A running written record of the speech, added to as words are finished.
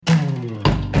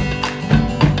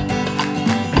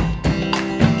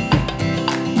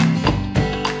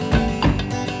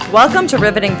Welcome to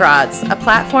Riveting Broads, a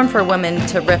platform for women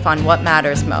to riff on what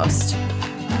matters most.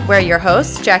 We're your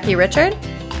hosts, Jackie Richard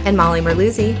and Molly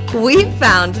Merluzzi. We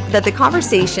found that the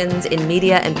conversations in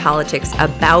media and politics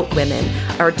about women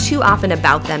are too often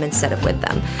about them instead of with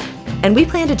them. And we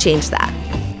plan to change that.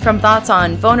 From thoughts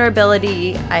on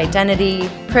vulnerability, identity,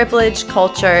 privilege,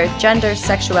 culture, gender,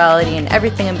 sexuality, and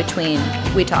everything in between,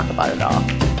 we talk about it all.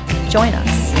 Join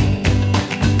us.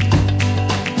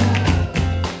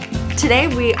 Today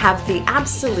we have the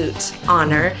absolute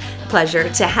pleasure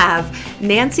to have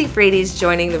Nancy Frates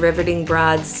joining the Riveting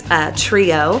Broads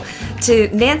trio. To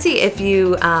Nancy, if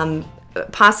you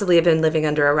possibly have been living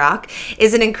under a rock,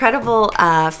 is an incredible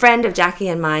friend of Jackie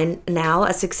and mine now,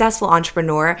 a successful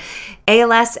entrepreneur,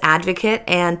 ALS advocate,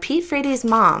 and Pete Frates'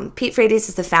 mom. Pete Frates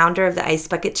is the founder of the Ice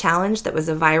Bucket Challenge that was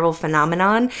a viral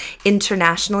phenomenon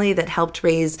internationally that helped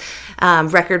raise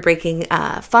record-breaking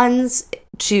funds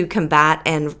to combat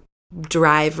and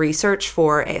drive research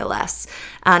for ALS.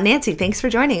 Nancy, thanks for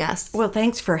joining us. Well,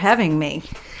 thanks for having me.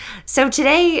 So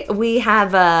today we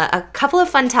have a couple of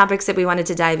fun topics that we wanted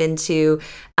to dive into,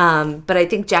 but I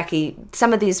think, Jackie,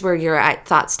 some of these were your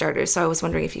thought starters, so I was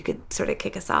wondering if you could sort of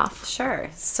kick us off. Sure.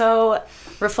 So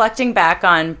reflecting back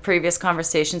on previous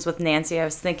conversations with Nancy, I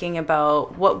was thinking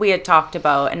about what we had talked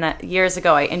about, and years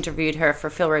ago I interviewed her for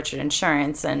Phil Richard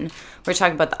Insurance, and we're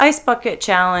talking about the Ice Bucket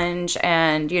Challenge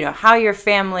and, how your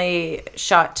family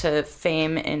shot to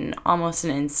fame in almost an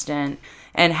instant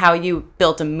and how you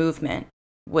built a movement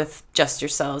with just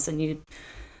yourselves. And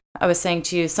I was saying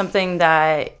to you, something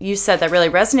that you said that really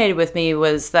resonated with me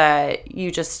was that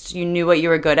you knew what you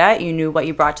were good at, you knew what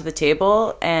you brought to the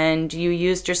table, and you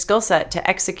used your skill set to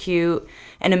execute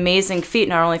an amazing feat,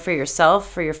 not only for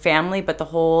yourself, for your family, but the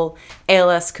whole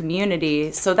ALS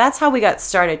community. So that's how we got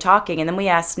started talking. And then we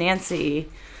asked Nancy,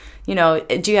 do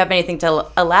you have anything to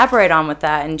elaborate on with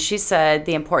that? And she said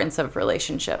the importance of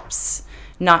relationships,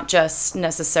 not just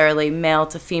necessarily male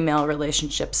to female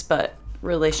relationships, but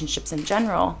relationships in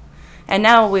general. And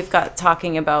now we've got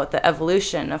talking about the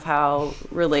evolution of how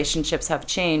relationships have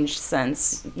changed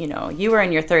since, you were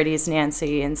in your 30s,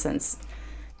 Nancy, and since,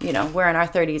 we're in our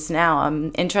 30s now.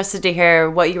 I'm interested to hear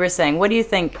what you were saying. What do you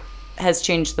think has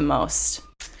changed the most?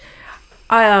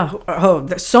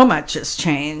 So much has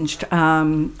changed.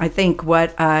 I think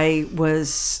what I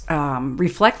was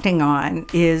reflecting on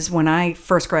is when I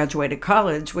first graduated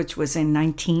college, which was in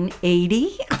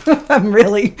 1980. I'm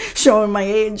really showing my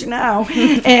age now.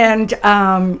 And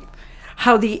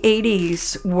how the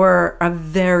 80s were a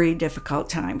very difficult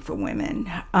time for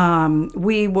women.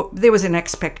 There was an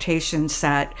expectation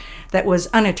set that was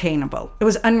unattainable. It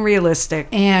was unrealistic.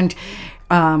 And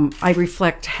I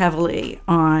reflect heavily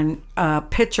on a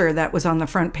picture that was on the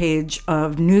front page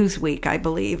of Newsweek, I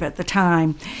believe, at the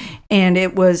time. And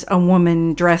it was a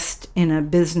woman dressed in a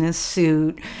business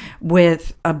suit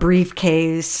with a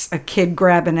briefcase, a kid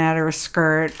grabbing at her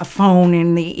skirt, a phone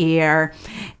in the ear,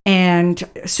 and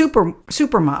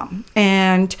super mom.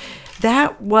 And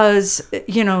that was,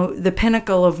 the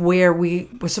pinnacle of where we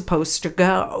were supposed to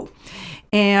go.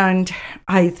 And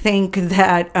I think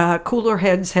that cooler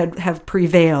heads have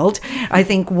prevailed. I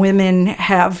think women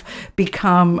have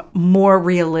become more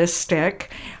realistic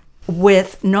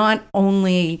with not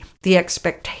only the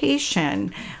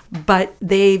expectation, but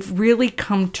they've really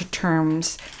come to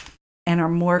terms and are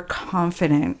more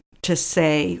confident to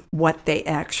say what they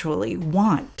actually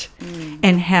want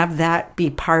and have that be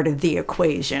part of the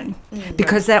equation.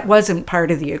 Because that wasn't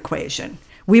part of the equation.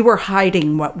 We were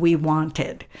hiding what we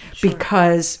wanted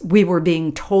because we were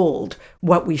being told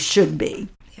what we should be.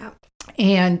 Yep.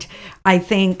 And I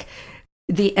think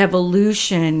the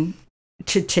evolution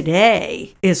to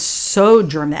today is so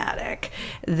dramatic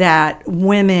that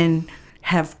women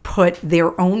have put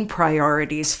their own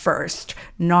priorities first,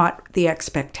 not the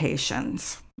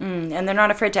expectations. And they're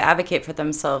not afraid to advocate for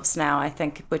themselves now, I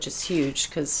think, which is huge,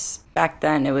 because back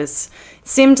then it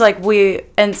seemed like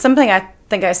and something I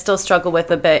think I still struggle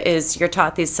with a bit is you're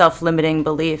taught these self-limiting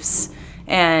beliefs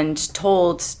and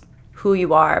told who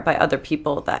you are by other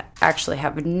people that actually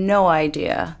have no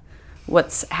idea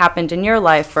what's happened in your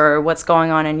life or what's going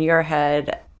on in your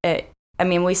head.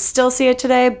 We still see it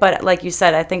today, but like you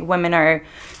said, I think women are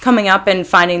coming up and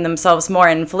finding themselves more.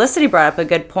 And Felicity brought up a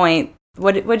good point.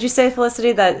 What did you say,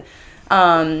 Felicity? That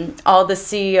all the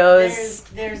CEOs.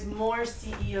 There's more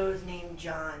CEOs named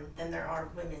John than there are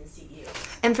women CEOs.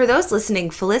 And for those listening,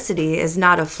 Felicity is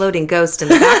not a floating ghost in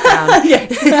the background.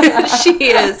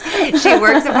 She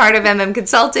works a part of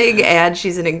Consulting, and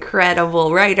she's an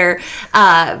incredible writer.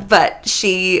 But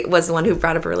she was the one who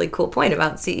brought up a really cool point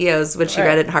about CEOs, which she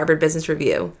read at Harvard Business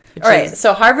Review. All right.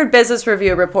 So Harvard Business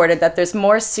Review reported that there's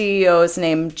more CEOs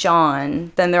named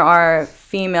John than there are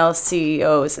female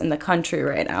CEOs in the country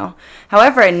right now.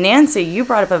 However, Nancy, you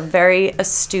brought up a very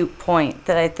astute point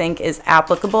that I think is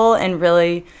applicable and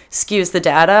really skews the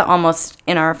data almost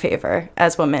in our favor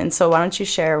as women. So why don't you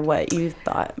share what you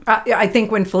thought? I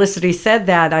think when Felicity said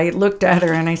that, I looked at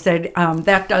her and I said,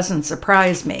 that doesn't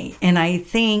surprise me. And I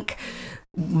think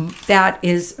that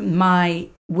is my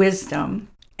wisdom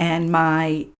and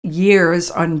my years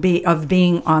of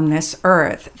being on this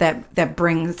earth that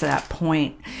brings that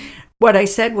point. What I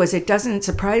said was, it doesn't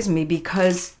surprise me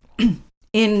because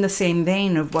in the same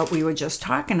vein of what we were just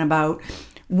talking about,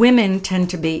 women tend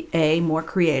to be A, more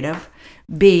creative,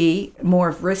 B,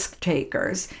 more risk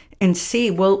takers, and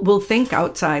C, will think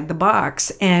outside the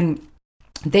box. And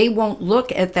they won't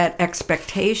look at that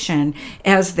expectation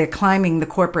as they're climbing the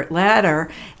corporate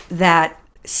ladder that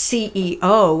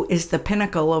CEO is the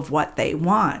pinnacle of what they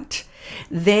want.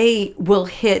 They will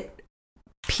hit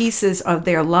pieces of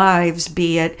their lives,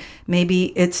 be it maybe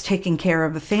it's taking care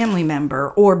of a family member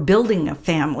or building a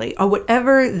family or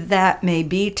whatever that may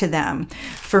be to them.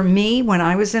 For me, when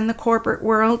I was in the corporate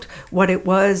world, what it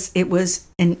was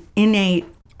an innate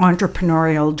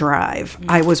entrepreneurial drive.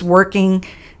 I was working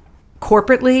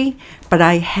corporately, but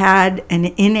I had an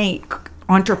innate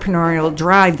entrepreneurial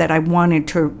drive that I wanted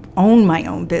to own my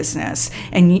own business,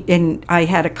 and I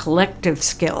had a collective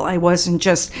skill. I wasn't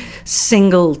just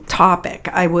single topic.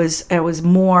 I was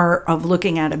more of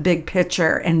looking at a big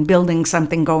picture and building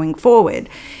something going forward,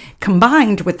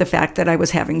 combined with the fact that I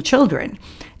was having children,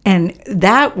 and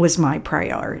that was my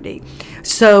priority.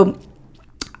 So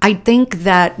I think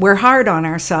that we're hard on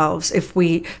ourselves if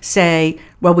we say,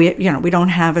 well, we don't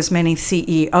have as many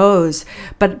CEOs,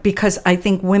 but because I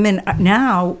think women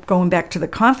now, going back to the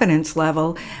confidence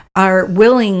level, are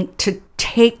willing to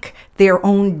take their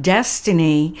own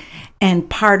destiny, and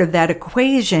part of that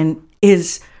equation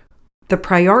is the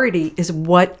priority is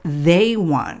what they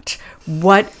want,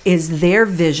 what is their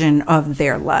vision of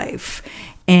their life.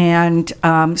 And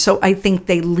so I think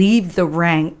they leave the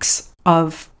ranks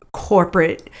of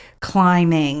corporate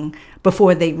climbing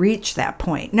before they reach that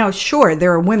point. Now, sure,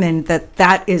 there are women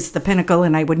that is the pinnacle,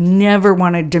 and I would never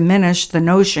want to diminish the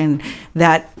notion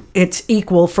that it's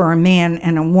equal for a man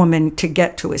and a woman to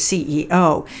get to a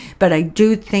CEO. But I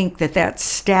do think that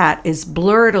stat is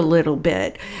blurred a little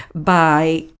bit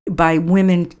by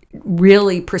women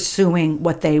really pursuing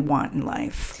what they want in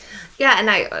life. Yeah, and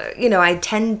I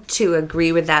tend to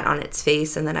agree with that on its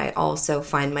face, and then I also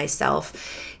find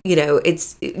myself,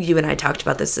 it's, you and I talked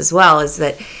about this as well, is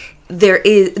that there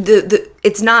is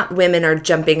it's not women are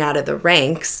jumping out of the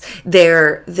ranks.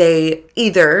 They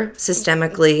either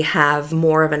systemically have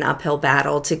more of an uphill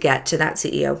battle to get to that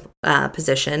CEO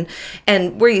position,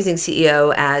 and we're using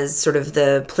CEO as sort of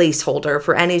the placeholder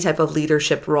for any type of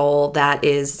leadership role that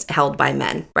is held by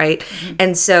men, right? Mm-hmm.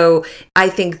 And so I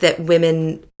think that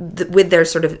women, with their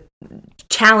sort of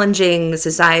challenging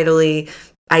societally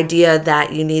idea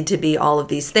that you need to be all of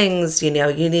these things, you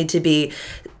need to be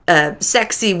a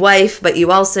sexy wife, but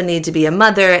you also need to be a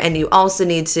mother, and you also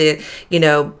need to,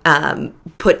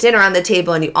 put dinner on the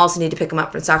table, and you also need to pick them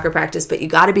up from soccer practice, but you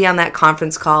got to be on that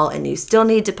conference call, and you still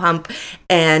need to pump,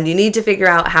 and you need to figure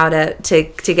out how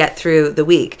to get through the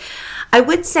week. I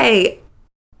would say,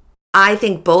 I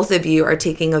think both of you are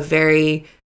taking a very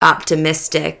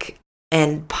optimistic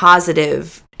and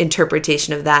positive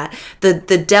interpretation of that.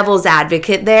 The devil's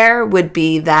advocate there would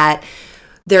be that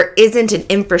there isn't an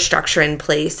infrastructure in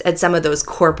place at some of those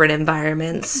corporate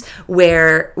environments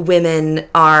where women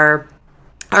are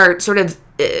sort of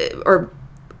or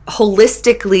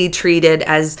holistically treated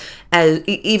as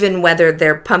even whether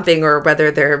they're pumping or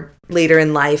whether they're later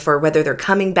in life or whether they're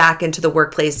coming back into the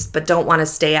workplace but don't want to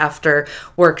stay after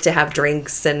work to have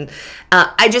drinks. And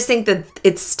I just think that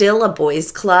it's still a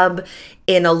boys' club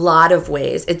in a lot of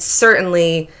ways. It's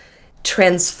certainly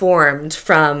transformed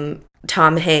from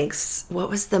Tom Hanks. What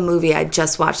was the movie I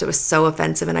just watched that was so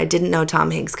offensive, and I didn't know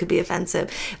Tom Hanks could be offensive?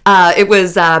 It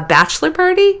was Bachelor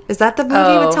Party. Is that the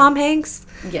movie with Tom Hanks?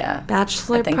 Yeah.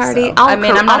 Bachelor I think party. so. I'll I'm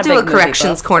not do a a big movie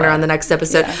corrections buff, corner but- on the next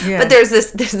episode. Yeah. But there's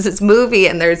this movie,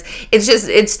 and it's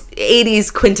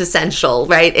 80s quintessential,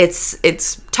 right?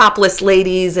 It's topless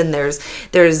ladies, and there's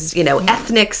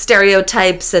ethnic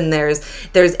stereotypes, and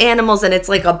there's animals, and it's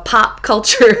like a pop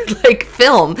culture like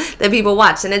film that people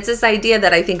watch. And it's this idea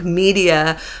that I think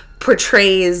media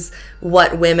portrays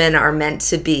what women are meant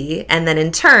to be, and then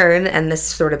in turn, and this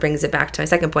sort of brings it back to my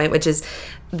second point, which is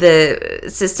the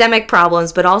systemic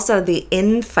problems, but also the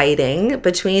infighting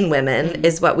between women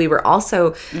is what we were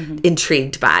also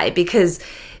intrigued by, because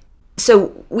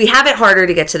so we have it harder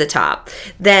to get to the top.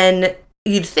 Then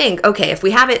you'd think, okay, if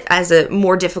we have it as a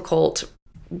more difficult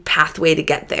pathway to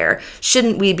get there,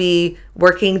 shouldn't we be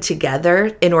working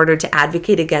together in order to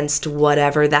advocate against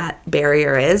whatever that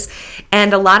barrier is?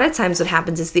 And a lot of times what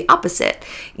happens is the opposite.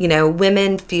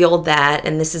 Women feel that,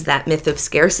 and this is that myth of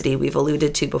scarcity we've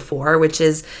alluded to before, which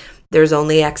is there's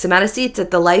only X amount of seats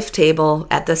at the life table,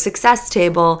 at the success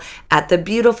table, at the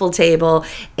beautiful table.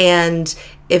 And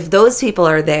if those people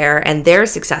are there and they're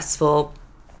successful,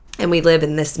 and we live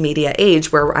in this media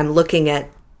age where I'm looking at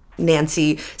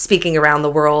Nancy speaking around the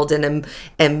world and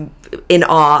am in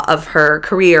awe of her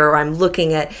career, or I'm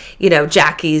looking at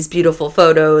Jackie's beautiful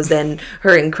photos and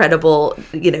her incredible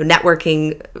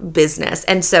networking business.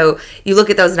 And so you look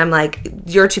at those and I'm like,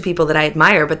 you're two people that I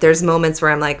admire, but there's moments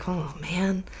where I'm like, oh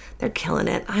man, they're killing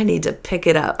it, I need to pick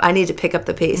it up, I need to pick up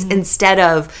the pace. Instead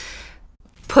of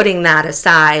putting that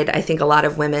aside, I think a lot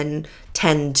of women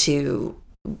tend to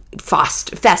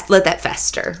let that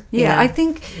fester. Yeah, I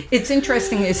think it's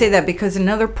interesting you say that, because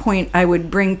another point I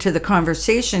would bring to the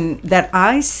conversation that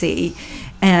I see,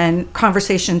 and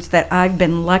conversations that I've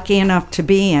been lucky enough to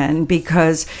be in,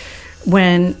 because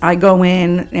when I go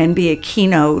in and be a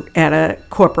keynote at a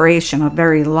corporation, a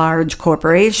very large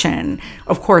corporation,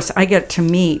 of course I get to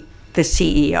meet the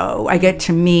CEO, I get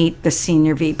to meet the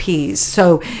senior VPs.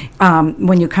 So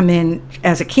when you come in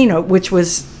as a keynote, which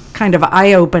was kind of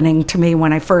eye-opening to me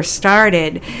when I first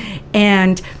started.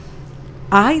 And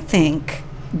I think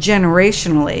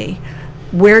generationally,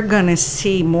 we're going to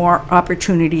see more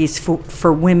opportunities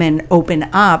for women open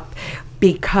up,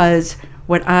 because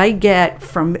what I get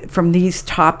from these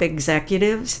top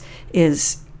executives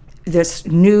is this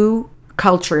new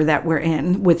culture that we're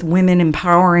in, with women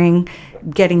empowering,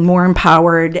 getting more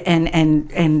empowered,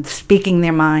 and speaking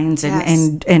their minds,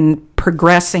 and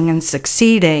progressing and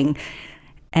succeeding.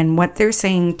 And what they're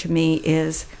saying to me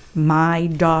is, my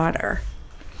daughter.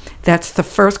 That's the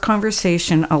first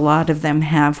conversation a lot of them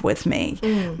have with me.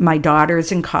 My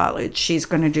daughter's in college. She's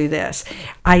going to do this.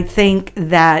 I think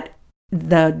that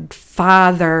the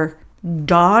father-daughter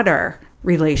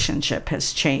relationship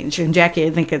has changed. And Jackie, I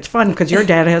think it's fun because your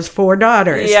dad has 4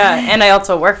 daughters. Yeah, and I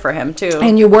also work for him too.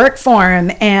 And you work for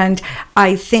him. And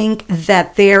I think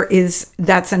that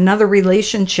that's another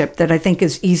relationship that I think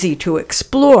is easy to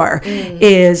explore,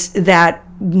 is that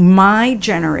my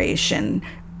generation,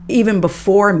 even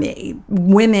before me,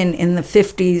 women in the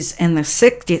 50s and the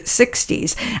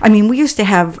 60s, I mean, we used to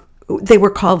have, they were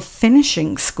called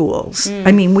finishing schools.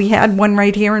 I mean, we had one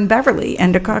right here in Beverly,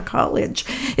 Endicott College.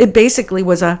 It basically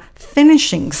was a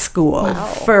finishing school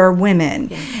for women.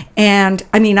 Yeah. And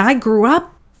I mean, I grew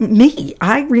up,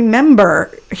 I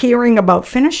remember hearing about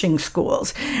finishing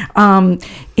schools.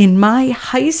 In my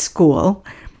high school,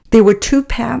 there were 2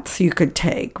 paths you could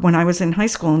take when I was in high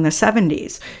school in the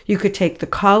 70s. You could take the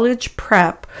college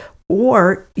prep,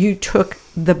 or you took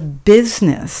the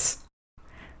business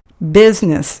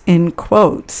in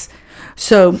quotes.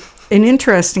 So an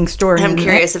interesting story. I'm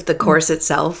curious if the course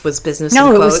itself was business. No,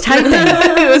 in it quotes. was typing.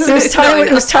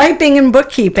 it was typing and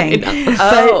bookkeeping.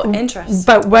 Interesting.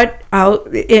 But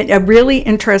a really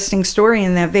interesting story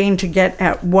in that vein, to get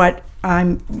at what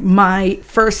my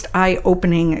first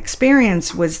eye-opening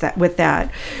experience was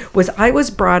I was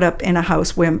brought up in a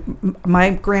house where my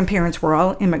grandparents were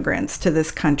all immigrants to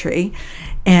this country,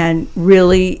 and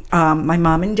really my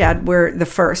mom and dad were the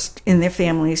first in their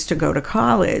families to go to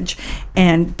college,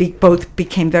 and both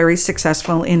became very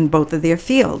successful in both of their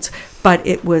fields. But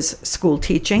it was school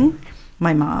teaching,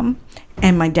 my mom,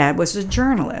 and my dad was a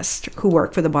journalist who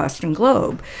worked for the Boston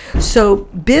Globe. So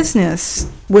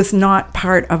business was not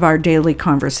part of our daily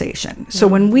conversation. So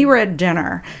when we were at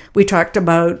dinner, we talked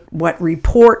about what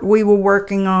report we were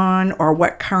working on or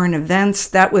what current events.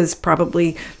 That was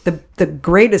probably the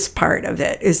greatest part of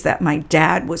it, is that my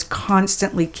dad was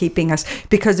constantly keeping us,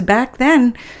 because back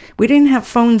then we didn't have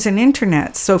phones and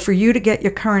internet. So for you to get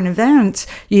your current events,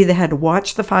 you either had to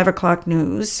watch the 5 o'clock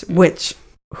news, which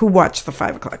who watched the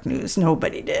 5 o'clock news?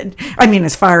 Nobody did. I mean,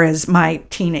 as far as my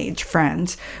teenage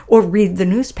friends, or read the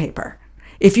newspaper.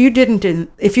 if you didn't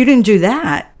do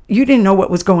that, you didn't know what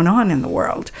was going on in the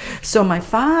world. So my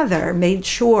father made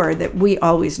sure that we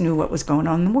always knew what was going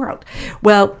on in the world.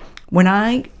 Well, when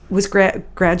I was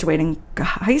graduating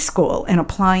high school and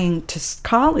applying to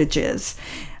colleges,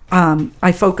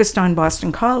 I focused on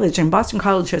Boston College, and Boston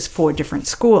College has 4 different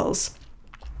schools.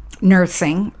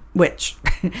 Nursing, which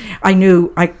I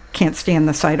knew I can't stand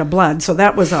the sight of blood, so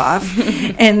that was off.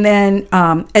 And then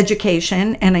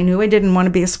education, and I knew I didn't want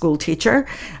to be a school teacher.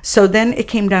 So then it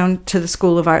came down to the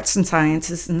School of Arts and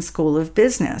Sciences and the School of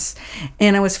Business.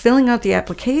 And I was filling out the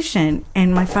application,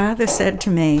 and my father said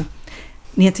to me,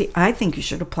 Nancy, I think you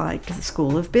should apply to the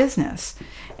School of Business.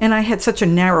 And I had such a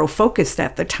narrow focus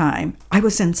at the time, I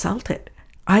was insulted.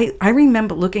 I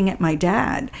remember looking at my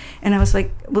dad, and I was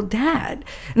like, well, Dad.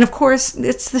 And of course,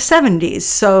 it's the 70s,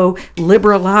 so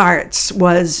liberal arts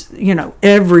was,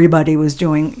 everybody was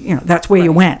doing, that's where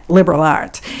you went, liberal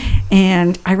arts.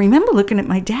 And I remember looking at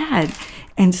my dad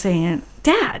and saying,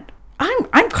 Dad,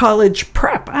 I'm college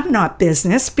prep. I'm not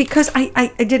business, because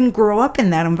I didn't grow up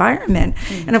in that environment.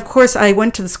 Mm-hmm. And of course, I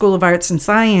went to the School of Arts and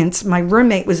Science. My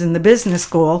roommate was in the business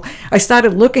school. I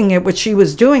started looking at what she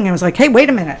was doing. I was like, hey, wait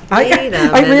a minute.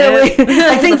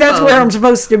 I think that's where I'm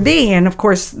supposed to be. And of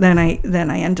course, then I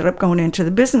ended up going into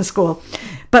the business school.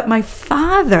 But my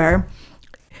father,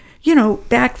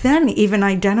 back then even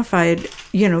identified,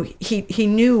 he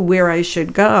knew where I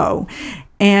should go.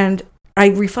 And I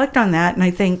reflect on that and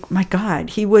I think, my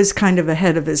God, he was kind of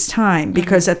ahead of his time,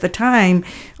 because at the time,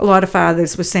 a lot of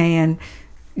fathers were saying,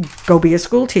 go be a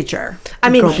school teacher. I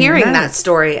mean, hearing that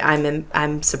story,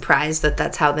 I'm surprised that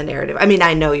that's how the narrative. I mean,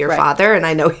 I know your father, and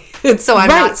I know, so I'm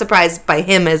not surprised by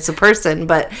him as a person,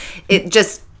 but it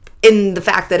just, in the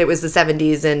fact that it was the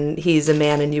 70s and he's a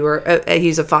man and you were,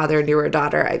 he's a father and you were a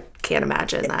daughter, I can't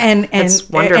imagine that. And it's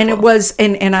wonderful. And it was,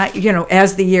 and I,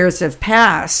 as the years have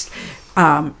passed,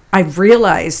 I've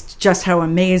realized just how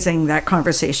amazing that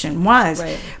conversation was.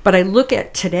 Right. But I look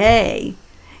at today,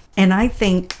 and I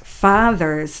think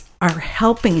fathers are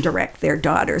helping direct their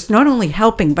daughters, not only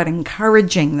helping, but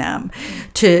encouraging them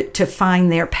to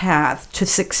find their path, to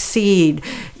succeed,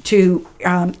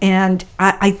 and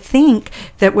I think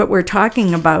that what we're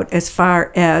talking about as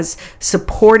far as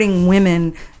supporting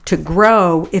women to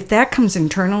grow, if that comes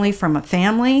internally from a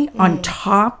family on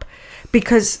top.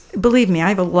 Because believe me, I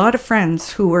have a lot of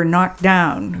friends who were knocked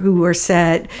down, who were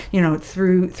said,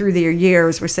 through their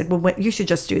years, were said, well, you should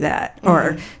just do that,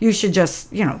 or you should just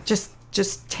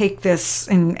take this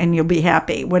and you'll be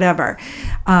happy, whatever.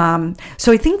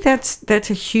 So I think that's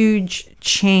a huge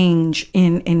change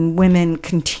in women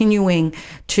continuing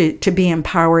to be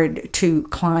empowered to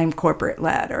climb corporate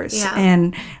ladders,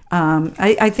 and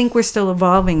I think we're still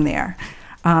evolving there.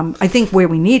 I think where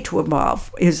we need to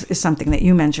evolve is something that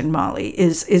you mentioned, Molly,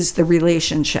 is the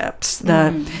relationships.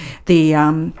 I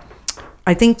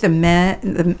think the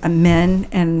men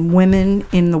and women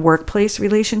in the workplace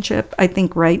relationship, I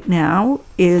think right now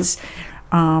is,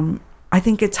 I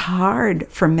think it's hard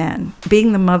for men.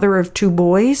 Being the mother of 2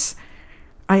 boys,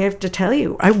 I have to tell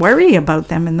you, I worry about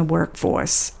them in the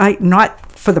workforce. Not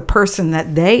for the person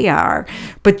that they are,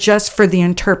 but just for the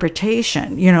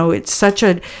interpretation. It's such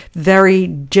a very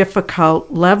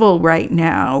difficult level right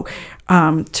now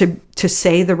to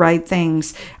say the right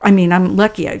things. I mean, I'm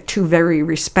lucky I have 2 very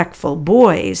respectful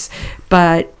boys,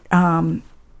 but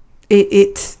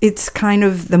it's kind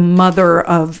of the mother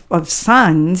of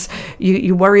sons.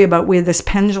 You worry about where this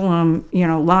pendulum,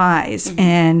 lies.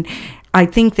 And I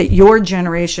think that your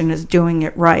generation is doing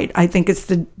it right. I think it's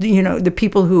the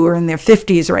people who are in their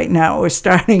 50s right now are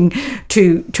starting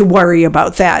to worry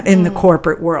about that in the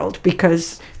corporate world,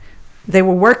 because they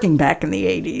were working back in the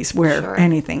 80s where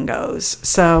anything goes.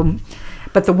 So,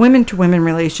 but the women to women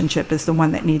relationship is the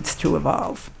one that needs to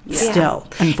evolve still,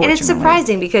 unfortunately. And it's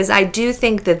surprising, because I do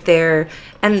think that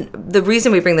and the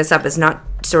reason we bring this up is not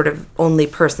sort of only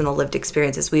personal lived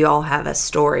experiences. We all have a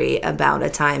story about a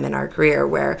time in our career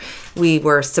where we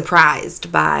were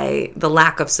surprised by the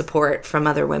lack of support from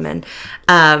other women.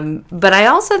 But I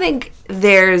also think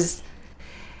I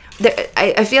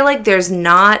feel like there's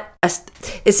not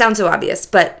it sounds so obvious,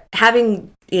 but having,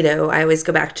 I always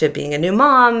go back to being a new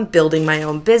mom, building my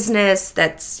own business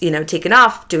that's, taken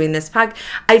off, doing this podcast.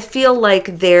 I feel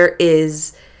like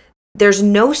there's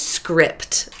no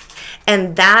script.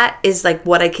 And that is like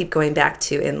what I keep going back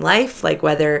to in life, like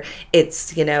whether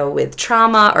it's, with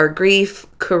trauma or grief,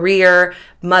 career,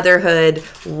 motherhood,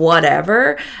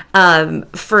 whatever.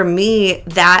 For me,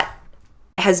 that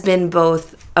has been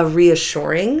both a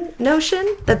reassuring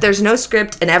notion that there's no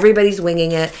script and everybody's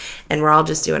winging it and we're all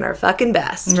just doing our fucking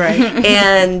best. Right.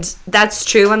 And that's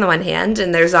true on the one hand,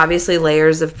 and there's obviously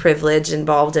layers of privilege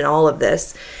involved in all of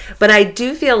this. But I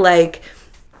do feel like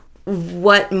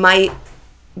what might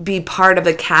be part of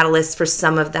a catalyst for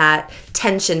some of that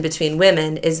tension between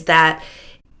women is that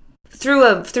through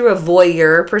a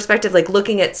voyeur perspective, like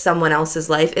looking at someone else's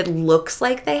life, it looks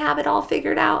like they have it all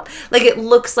figured out. Like it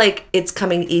looks like it's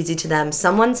coming easy to them.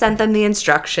 Someone sent them the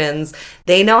instructions.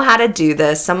 They know how to do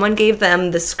this. Someone gave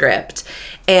them the script.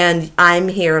 And I'm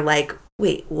here like,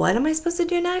 wait, what am I supposed to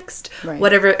do next? Right.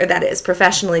 Whatever that is,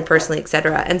 professionally, personally,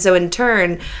 etc. And so in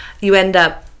turn, you end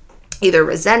up either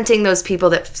resenting those people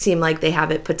that seem like they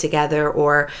have it put together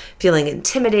or feeling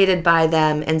intimidated by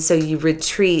them. And so you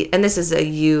retreat, and this is a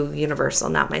you universal,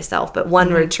 not myself, but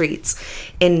one retreats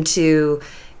into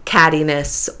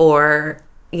cattiness or,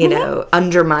 you know,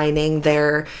 undermining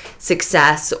their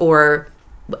success or,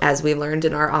 as we learned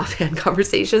in our offhand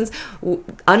conversations,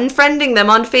 unfriending them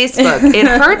on Facebook. It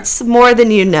hurts more than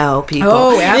you know, people.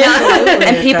 Oh, absolutely.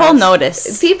 And people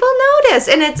notice. People notice.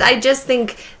 And I just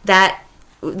think that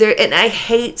there, and I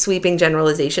hate sweeping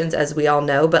generalizations, as we all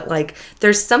know, but like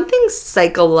there's something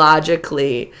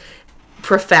psychologically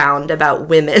profound about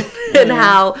women and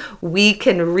how we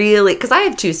can really, because I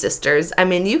have two sisters. I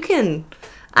mean,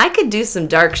 I could do some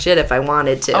dark shit if I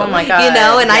wanted to. Oh my God. You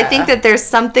know, and yeah. I think that there's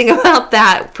something about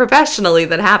that professionally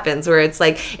that happens where it's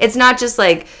like, it's not just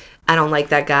like, I don't like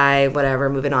that guy, whatever,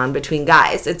 moving on between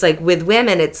guys. It's like with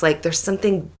women, it's like there's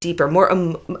something deeper, more,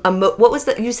 what was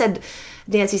that? You said,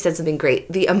 Nancy said something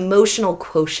great. The emotional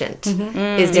quotient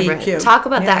is different. EQ. Talk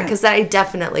about that, Yeah. because I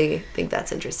definitely think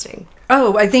that's interesting.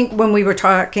 Oh, I think when we were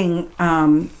talking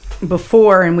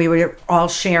before and we were all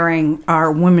sharing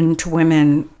our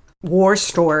women-to-women war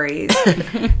stories,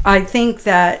 I think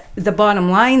that the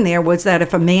bottom line there was that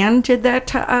if a man did that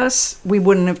to us, we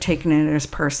wouldn't have taken it as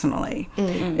personally.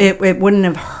 It wouldn't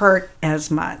have hurt as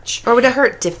much. Or would it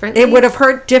hurt differently? It would have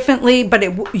hurt differently,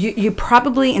 but you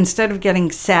probably, instead of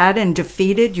getting sad and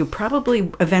defeated, you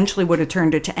probably eventually would have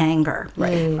turned it to anger.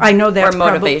 Right. I know that's Or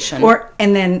motivation.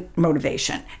 And then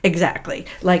motivation. Exactly.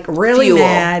 Like really Fuel.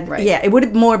 mad. Right. Yeah, it would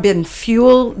have more been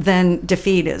fuel than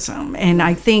defeatism. And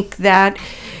I think that,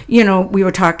 you know, we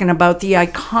were talking about the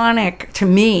iconic, to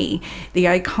me, the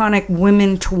iconic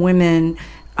women-to-women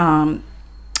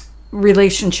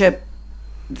relationship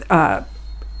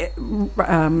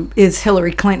is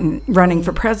Hillary Clinton running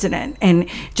for president, and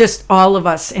just all of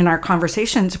us in our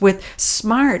conversations with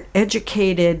smart,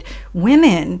 educated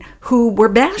women who were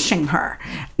bashing her.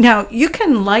 Now, you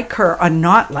can like her or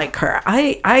not like her.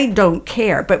 I don't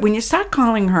care. But when you start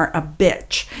calling her a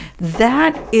bitch,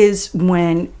 that is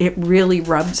when it really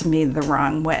rubs me the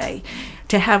wrong way.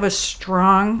 To have a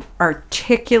strong,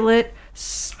 articulate,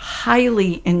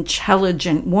 highly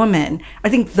intelligent woman, I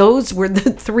think those were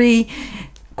the three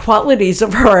qualities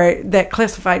of her that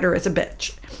classified her as a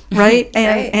bitch, right?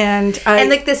 And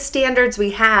like the standards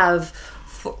we have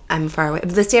I'm far away.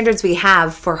 The standards we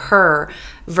have for her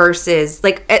versus,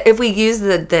 like, if we use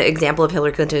the example of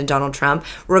Hillary Clinton and Donald Trump,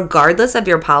 regardless of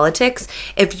your politics,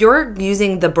 if you're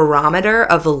using the barometer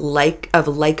of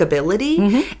likability,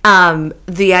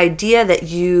 the idea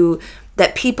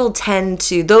that people tend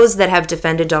to, those that have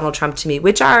defended Donald Trump to me,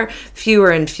 which are fewer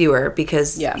and fewer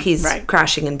because he's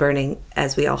crashing and burning,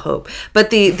 as we all hope. But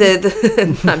the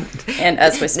and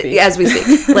as we speak,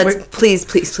 let's please.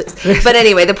 But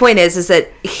anyway, the point is that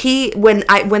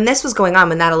when this was going on,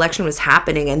 when that election was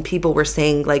happening, and people were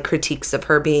saying like critiques of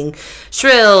her being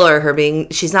shrill or her being,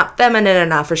 she's not feminine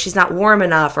enough, or she's not warm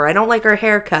enough, or I don't like her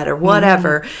haircut, or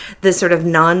whatever, the sort of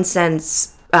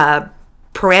nonsense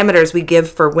parameters we give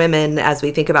for women as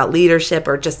we think about leadership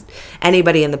or just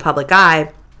anybody in the public eye,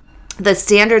 the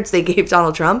standards they gave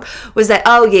Donald Trump was that,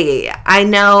 I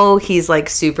know he's like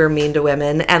super mean to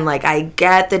women, and like I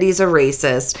get that he's a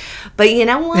racist, but you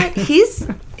know what? He's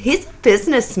a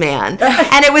businessman.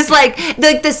 And it was like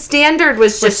the standard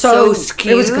was just so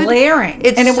skewed. It was glaring.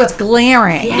 It was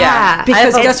glaring. Yeah.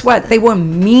 Because guess what? They were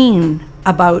mean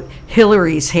about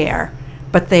Hillary's hair,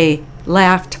 but they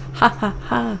laughed, ha ha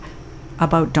ha,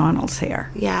 about Donald's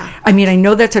hair. Yeah. I mean, I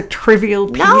know that's a trivial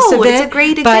piece of it. It's a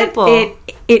great example.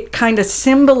 But it kind of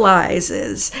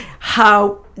symbolizes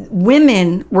how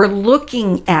women were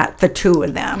looking at the two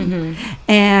of them.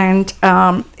 And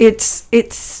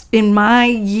it's in my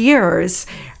years,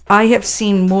 I have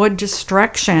seen more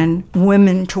destruction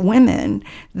women to women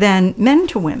than men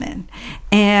to women.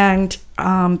 And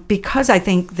because I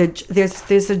think that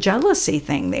there's a jealousy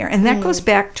thing there, and that goes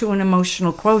back to an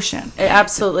emotional quotient. It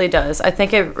absolutely does. I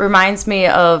think it reminds me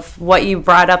of what you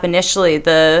brought up initially,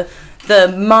 the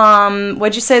the mom,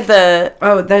 what'd you say?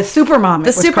 The super mom.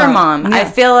 The super mom. Yeah. I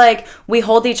feel like we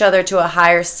hold each other to a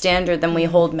higher standard than we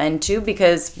hold men to,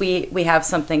 because we have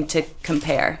something to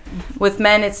compare. With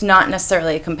men, it's not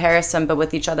necessarily a comparison, but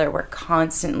with each other, we're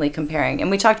constantly comparing. And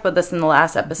we talked about this in the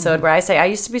last episode where I say I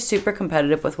used to be super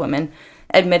competitive with women.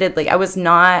 Admittedly, I did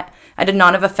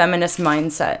not have a feminist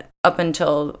mindset up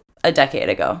until a decade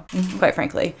ago, quite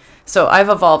frankly. So I've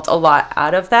evolved a lot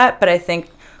out of that, but I think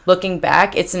looking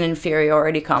back, it's an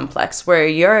inferiority complex where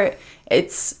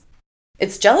it's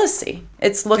jealousy.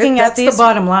 It's looking at these. That's the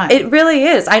bottom line. It really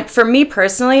is. For me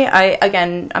personally,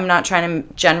 I'm not trying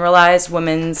to generalize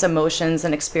women's emotions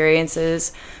and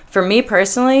experiences. For me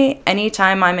personally,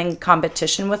 anytime I'm in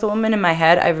competition with a woman, in my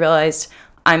head, I've realized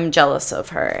I'm jealous of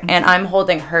her, and I'm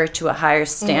holding her to a higher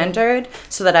standard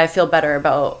so that I feel better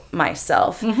about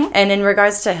myself. And in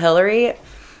regards to Hillary,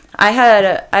 I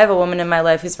have a woman in my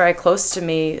life who's very close to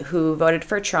me who voted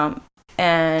for Trump.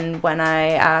 And when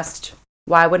I asked,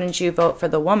 why wouldn't you vote for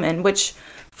the woman? Which,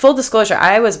 full disclosure,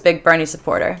 I was a big Bernie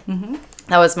supporter.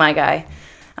 That was my guy.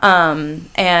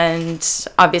 And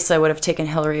obviously I would have taken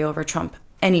Hillary over Trump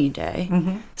any day.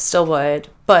 Still would.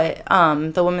 But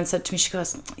the woman said to me, she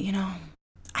goes,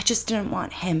 I just didn't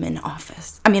want him in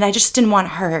office. I just didn't want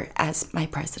her as my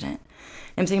president.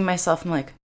 I'm thinking to myself, I'm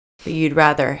like, but you'd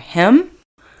rather him?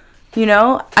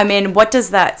 What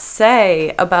does that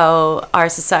say about our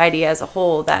society as a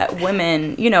whole, that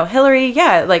women, Hillary,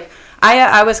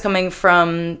 I was coming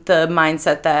from the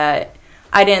mindset that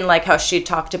I didn't like how she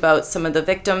talked about some of the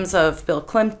victims of Bill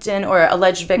Clinton, or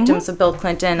alleged victims of Bill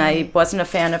Clinton. I wasn't a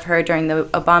fan of her during the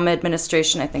Obama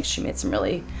administration. I think she made some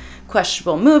really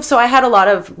questionable moves. So I had a lot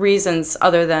of reasons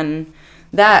other than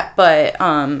that, but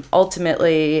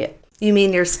ultimately... You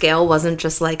mean your scale wasn't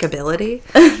just likability?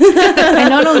 And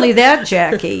not only that,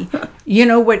 Jackie,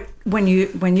 when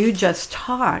you just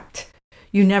talked,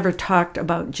 you never talked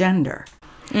about gender.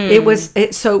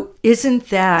 So isn't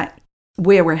that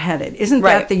where we're headed? Isn't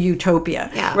that the utopia?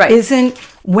 Yeah. Right. Isn't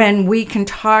when we can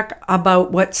talk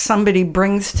about what somebody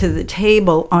brings to the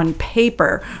table on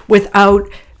paper without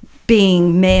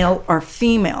being male or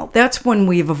female? That's when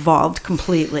we've evolved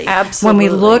completely. Absolutely.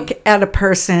 When we look at a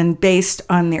person based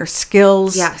on their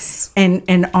skills, yes,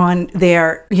 and on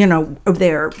their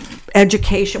their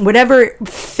education, whatever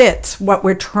fits what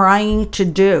we're trying to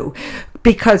do.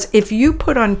 Because if you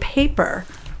put on paper,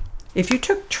 if you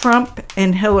took Trump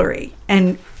and Hillary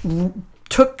and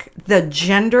took the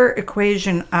gender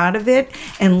equation out of it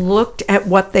and looked at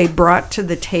what they brought to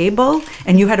the table,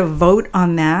 and you had a vote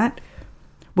on that,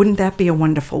 wouldn't that be a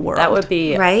wonderful world? That would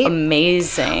be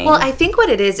amazing. Well, I think what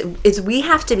it is we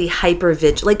have to be hyper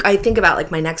vigilant. Like, I think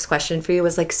about, my next question for you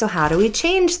was so how do we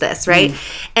change this, right?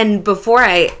 And before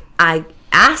I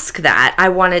ask that,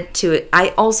 I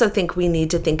also think we need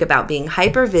to think about being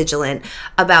hyper vigilant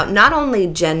about not only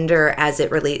gender as it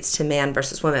relates to man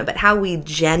versus woman, but how we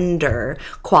gender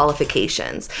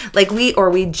qualifications.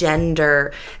 We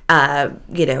gender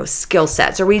skill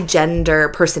sets, or we gender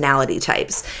personality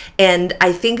types. And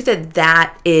I think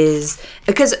that is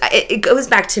because it goes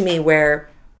back to me where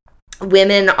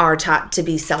women are taught to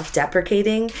be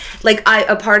self-deprecating.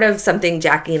 A part of something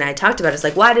Jackie and I talked about is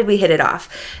why did we hit it off?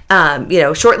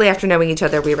 Shortly after knowing each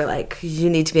other, we were like, you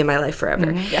need to be in my life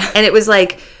forever. Yeah. And it was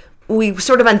we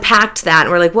sort of unpacked that,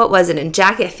 and we're like, what was it? And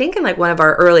Jackie, I think in one of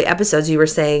our early episodes, you were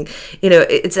saying,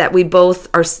 it's that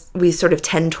we sort of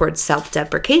tend towards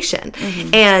self-deprecation.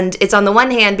 And it's on the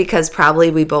one hand because probably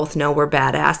we both know we're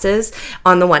badasses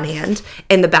on the one hand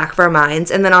in the back of our minds,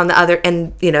 and then on the other,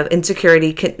 and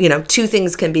insecurity can, two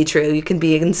things can be true. You can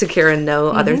be insecure and no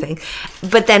other thing,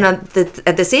 but then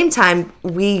at the same time,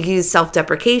 we use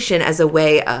self-deprecation as a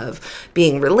way of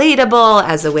being relatable,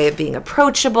 as a way of being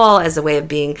approachable, as a way of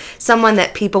being someone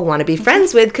that people want to be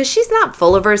friends with, because she's not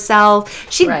full of herself.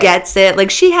 She gets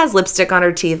it. She has lipstick on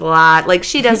her teeth a lot.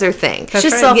 She does her thing.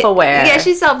 She's self-aware. Yeah,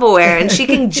 she's self-aware, and she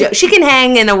can she can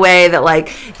hang in a way that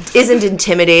isn't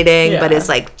intimidating, but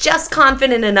is just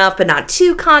confident enough, but not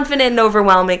too confident and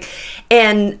overwhelming.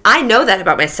 And I know that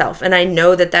about myself, and I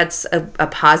know that that's a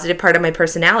positive part of my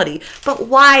personality. But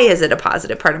why is it a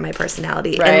positive part of my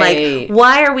personality? Right. And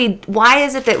why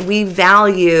is it that we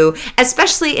value,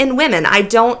 especially in women? I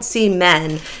don't see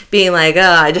men being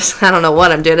I don't know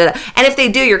what I'm doing. And if they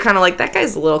do, you're kind of that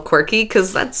guy's a little quirky,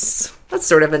 because that's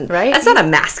sort of that's not a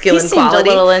masculine quality.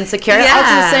 A little insecure. Yeah.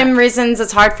 Also the same reasons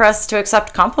it's hard for us to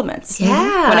accept compliments.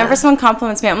 Yeah. Whenever someone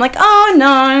compliments me, I'm like, oh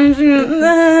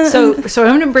no. So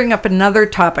I'm going to bring up another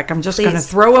topic. I'm just going to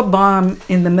throw a bomb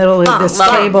in the middle of this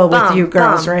table with you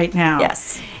girls right now.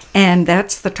 Yes. And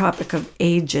that's the topic of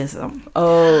ageism.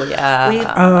 Oh,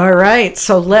 yeah. All right.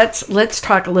 So let's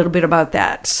talk a little bit about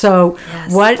that. So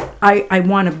Yes. what I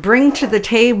want to bring to the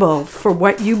table for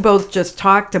what you both just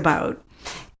talked about,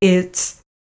 it's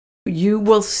you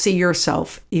will see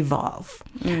yourself evolve.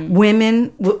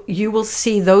 Women, you will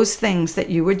see those things that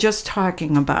you were just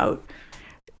talking about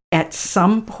at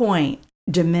some point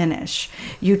diminish.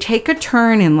 You take a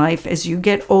turn in life as you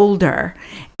get older,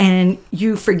 and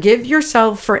you forgive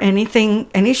yourself for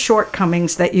any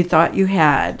shortcomings that you thought you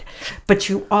had, but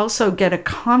you also get a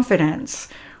confidence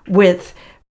with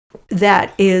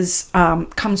that is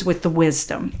comes with the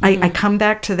wisdom. I come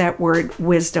back to that word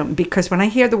wisdom, because when I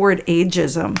hear the word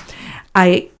ageism,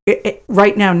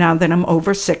 right now that I'm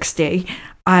over 60,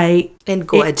 And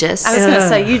gorgeous. I was going to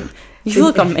say, you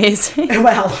look amazing.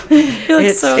 Well, You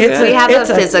look so good. We have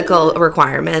a physical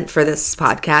requirement for this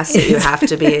podcast that you have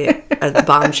to be a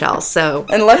bombshell. So,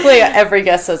 And luckily, every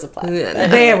guest has a plan.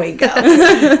 There we go.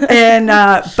 And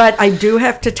but I do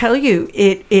have to tell you,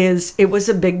 it was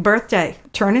a big birthday.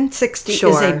 Turning 60 is a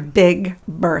Sure. big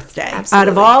birthday. Out of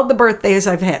Absolutely. all the birthdays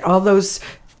I've had, all those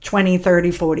 20,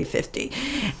 30, 40, 50.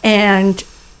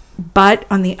 But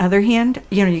on the other hand,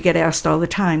 you get asked all the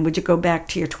time, would you go back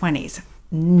to your 20s?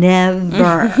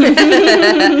 Never.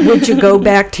 Would you go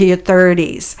back to your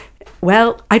 30s?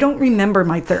 Well, I don't remember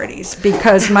my 30s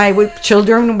because my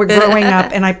children were growing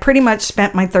up, and I pretty much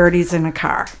spent my 30s in a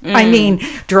car. I mean,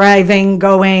 driving,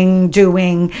 going,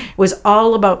 doing, was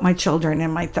all about my children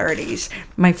in my 30s.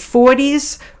 My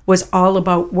 40s was all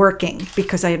about working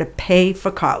because I had to pay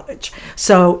for college.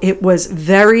 So it was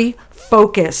very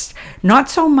focused, not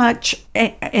so much,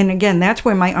 and again, that's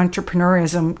where my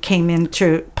entrepreneurism came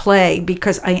into play,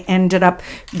 because I ended up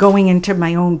going into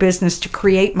my own business to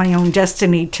create my own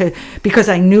destiny, because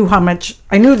I knew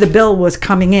the bill was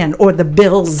coming in, or the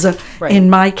bills in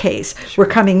my case were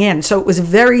coming in. So it was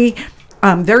very,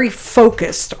 very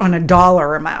focused on a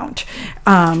dollar amount.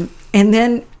 And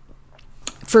then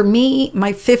for me,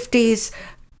 my 50s,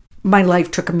 my life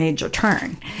took a major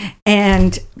turn.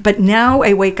 But now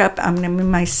I wake up, I'm in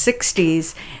my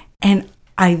 60s, and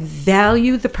I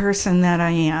value the person that I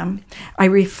am. I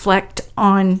reflect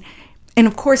on, and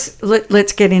of course,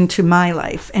 let's get into my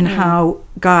life and how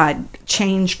God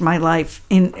changed my life.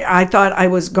 And I thought I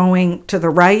was going to the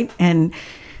right, and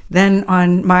then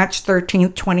on March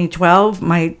 13th, 2012,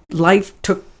 my life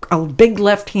took a big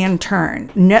left-hand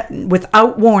turn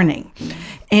without warning.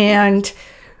 And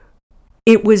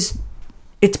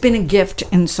it's been a gift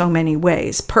in so many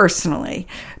ways personally,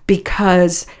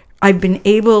 because I've been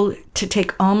able to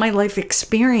take all my life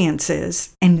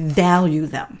experiences and value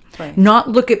them. Right. Not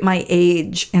look at my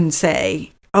age and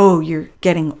say, oh, you're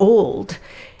getting old.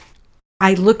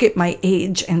 I look at my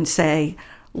age and say,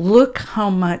 look how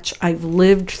much I've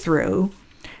lived through.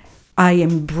 I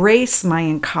embrace my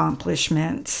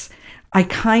accomplishments. I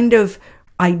kind of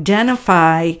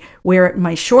identify where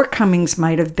my shortcomings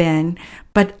might have been,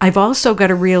 but I've also got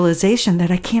a realization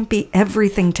that I can't be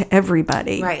everything to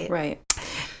everybody. right.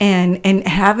 And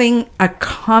having a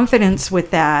confidence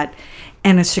with that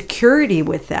and a security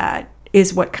with that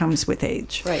is what comes with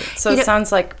age. Right. So it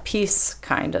sounds like peace,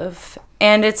 kind of.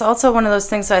 And it's also one of those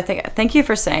things that thank you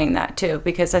for saying that too,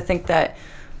 because I think that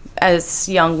as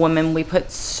young women, we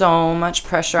put so much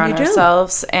pressure on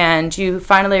ourselves, and you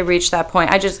finally reach that point.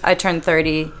 I turned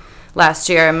 30 last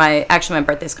year, and my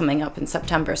birthday's coming up in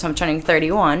September, so I'm turning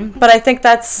 31. But I think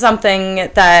that's something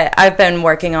that I've been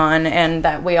working on, and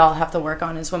that we all have to work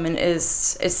on as women,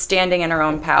 is standing in our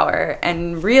own power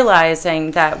and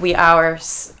realizing that we are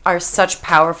such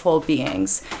powerful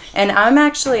beings. And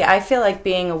I feel like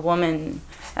being a woman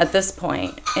at this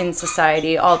point in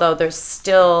society, although there's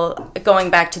still, going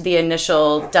back to the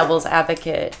initial devil's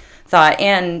advocate thought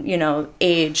and,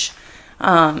 age,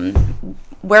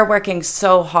 we're working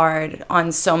so hard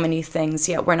on so many things,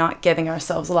 yet we're not giving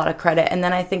ourselves a lot of credit. And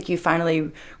then I think you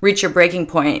finally reach your breaking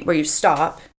point where you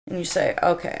stop and you say,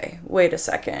 okay, wait a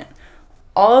second.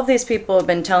 All of these people have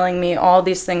been telling me all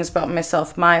these things about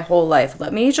myself my whole life.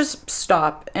 Let me just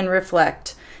stop and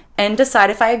reflect and decide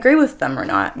if I agree with them or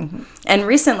not. Mm-hmm. And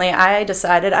recently I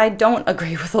decided I don't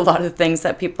agree with a lot of things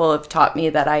that people have taught me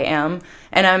that I am,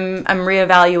 and I'm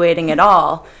reevaluating it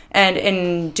all. And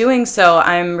in doing so,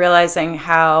 I'm realizing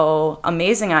how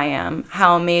amazing I am,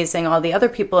 how amazing all the other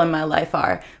people in my life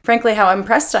are. Frankly, how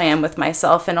impressed I am with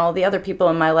myself and all the other people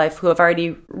in my life who have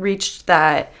already reached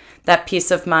that peace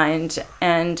of mind.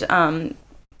 And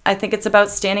I think it's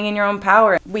about standing in your own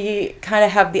power. We kind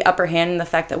of have the upper hand in the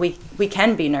fact that we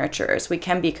can be nurturers, we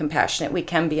can be compassionate, we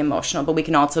can be emotional, but we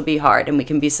can also be hard, and we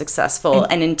can be successful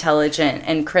and intelligent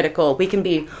and critical. We can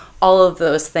be all of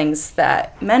those things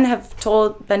that men have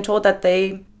been told that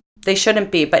they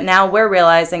shouldn't be. But now we're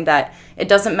realizing that it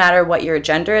doesn't matter what your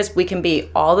gender is. We can be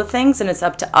all the things, and it's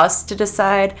up to us to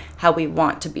decide how we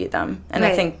want to be them. And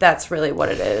I think that's really what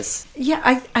it is. Yeah,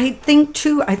 I think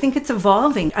too. I think it's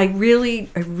evolving. I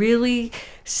really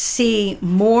see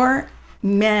more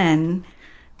men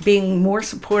being more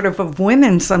supportive of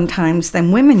women sometimes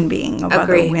than women being of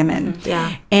other women. Mm-hmm.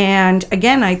 Yeah. And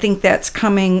again, I think that's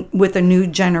coming with a new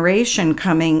generation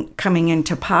coming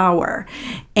into power.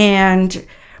 And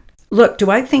look,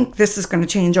 do I think this is going to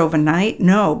change overnight?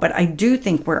 No, but I do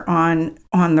think we're on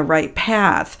the right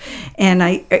path. And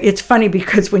it's funny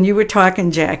because when you were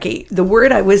talking, Jackie, the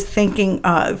word I was thinking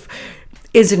of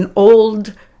is an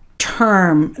old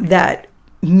term that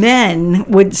men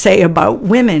would say about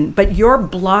women, but you're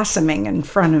blossoming in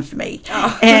front of me.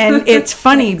 Oh. And it's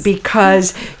funny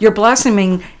because you're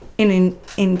blossoming in an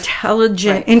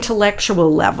intelligent,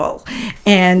 intellectual level.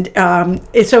 And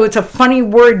so it's a funny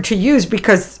word to use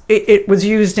because it was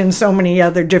used in so many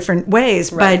other different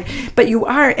ways. Right. But you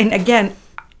are, and again,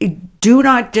 do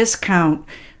not discount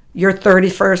your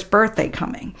 31st birthday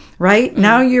coming, right? Mm-hmm.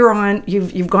 Now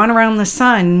you've gone around the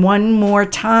sun one more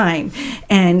time,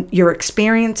 and your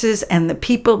experiences and the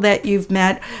people that you've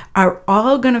met are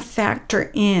all going to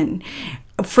factor in.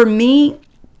 For me,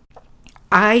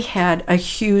 I had a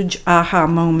huge aha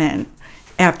moment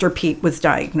after Pete was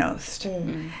diagnosed.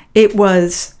 Mm-hmm. It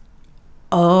was,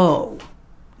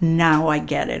 now I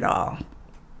get it all.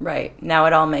 Right. Now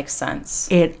it all makes sense.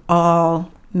 It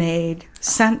all made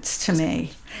sense to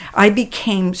me. I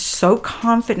became so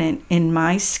confident in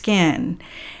my skin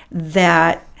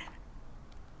that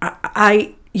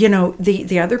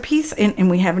the other piece, and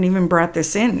we haven't even brought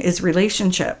this in, is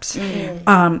relationships.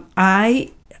 Mm-hmm.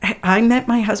 I met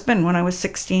my husband when I was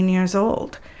 16 years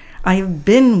old. I've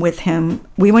been with him.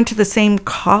 We went to the same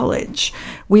college.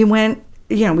 We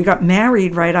we got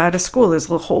married right out of school. There's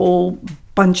a whole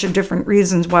bunch of different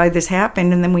reasons why this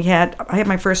happened. And then I had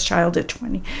my first child at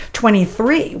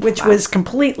 23, which was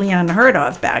completely unheard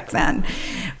of back then.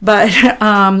 But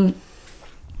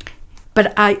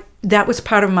that was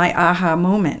part of my aha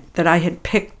moment, that I had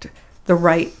picked the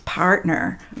right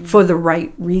partner for the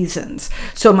right reasons.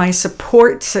 So my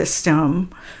support system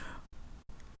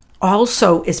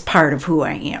also is part of who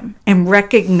I am, and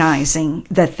recognizing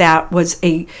that was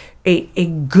a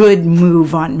good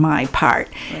move on my part.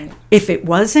 Right. If it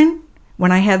wasn't,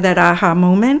 when I had that aha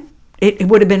moment, it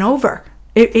would have been over.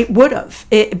 It would have,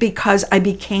 because I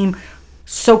became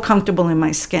so comfortable in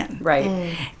my skin.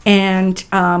 Right. And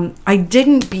I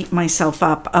didn't beat myself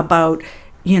up about,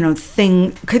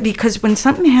 because when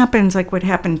something happens like what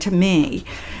happened to me,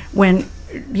 when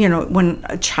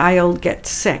a child gets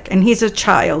sick, and he's a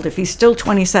child, if he's still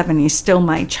 27, he's still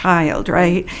my child,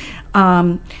 right?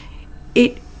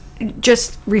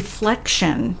 Just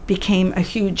reflection became a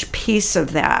huge piece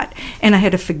of that. And I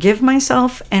had to forgive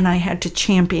myself, and I had to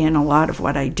champion a lot of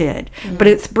what I did. Mm-hmm. But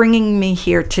it's bringing me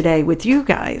here today with you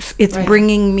guys. It's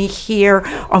bringing me here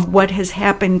of what has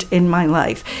happened in my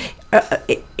life.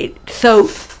 So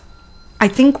I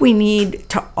think we need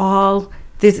to all...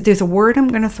 There's a word I'm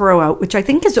going to throw out, which I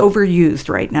think is overused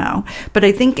right now, but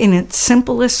I think in its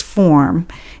simplest form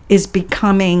is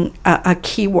becoming a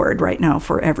key word right now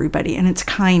for everybody, and it's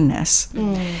kindness.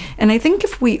 And I think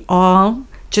if we all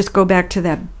just go back to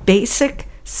that basic,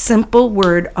 simple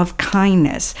word of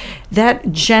kindness,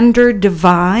 that gender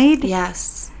divide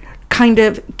kind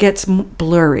of gets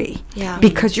blurry,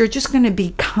 because you're just going to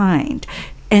be kind.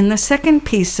 And the second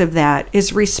piece of that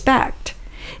is respect.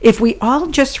 If we all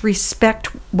just respect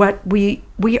what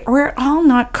we're all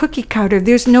not cookie cutter.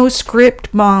 There's no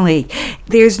script, Molly.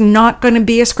 There's not going to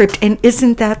be a script. And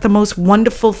isn't that the most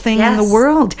wonderful thing in the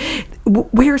world?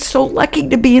 We're so lucky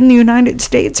to be in the United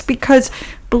States, because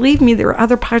believe me, there are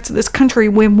other parts of this country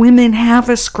where women have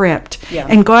a script. Yeah.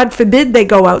 And God forbid they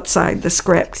go outside the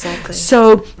script. Exactly.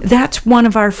 So that's one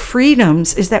of our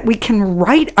freedoms, is that we can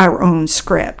write our own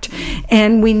script.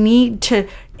 And we need to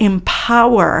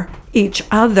empower each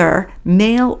other,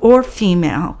 male or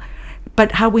female.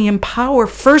 But how we empower,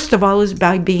 first of all, is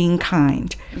by being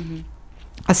kind. Mm-hmm.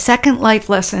 A second life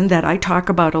lesson that I talk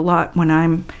about a lot when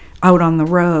I'm out on the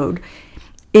road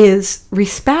is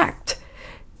respect,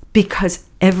 because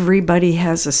everybody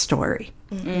has a story.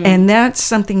 Mm-hmm. And that's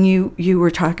something you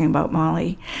were talking about,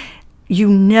 Molly. You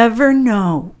never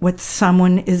know what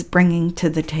someone is bringing to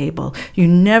the table. You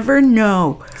never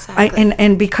know. Exactly.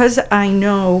 And because I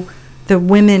know the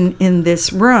women in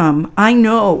this room, I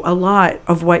know a lot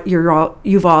of what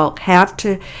you've all have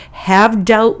to have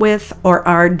dealt with or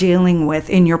are dealing with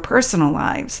in your personal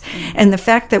lives. And the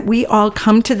fact that we all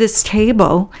come to this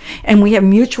table and we have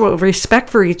mutual respect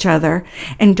for each other,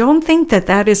 and don't think that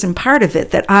that isn't part of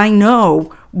it, that I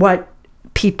know what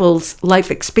people's life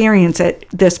experience at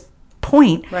this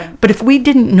point. Right. But if we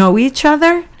didn't know each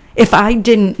other, if I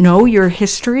didn't know your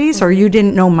histories or you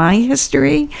didn't know my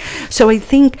history. So I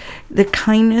think the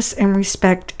kindness and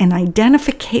respect and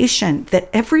identification that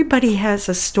everybody has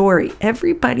a story.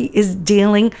 Everybody is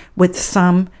dealing with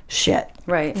some shit.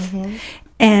 Right.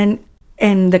 And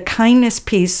the kindness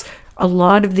piece, a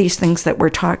lot of these things that we're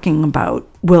talking about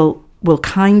will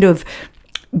kind of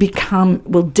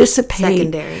will dissipate.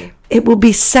 Secondary. It will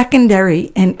be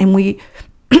secondary, and we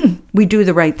we do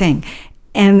the right thing.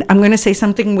 And I'm going to say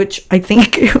something which I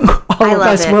think all of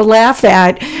us will laugh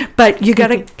at, but you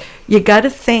gotta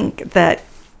think that,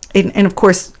 and of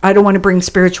course I don't want to bring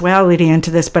spirituality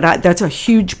into this, but that's a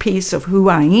huge piece of who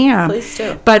I am. Please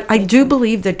do. But I do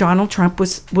believe that Donald Trump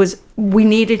was we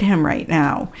needed him right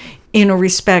now, in a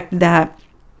respect that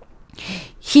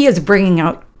he is bringing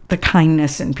out the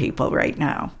kindness in people right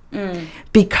now,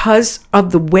 because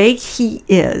of the way he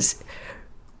is.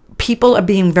 People are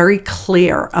being very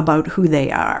clear about who they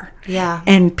are. Yeah.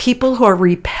 And people who are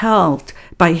repelled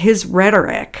by his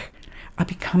rhetoric are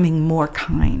becoming more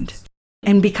kind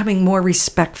and becoming more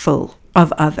respectful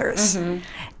of others.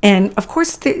 And of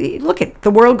course,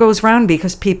 the world goes round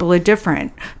because people are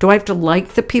different. Do I have to like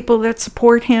the people that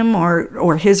support him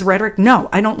or his rhetoric? No,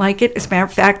 I don't like it. As a matter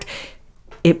of fact,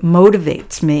 it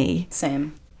motivates me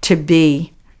Same. to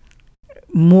be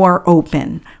more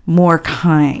open, more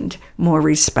kind, more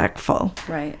respectful.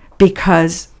 Right.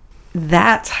 Because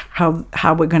that's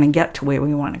how we're going to get to where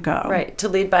we want to go. Right. To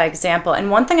lead by example.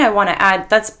 And one thing I want to add,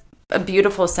 that's a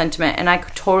beautiful sentiment, and I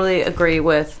totally agree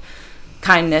with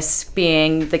kindness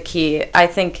being the key. I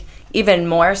think even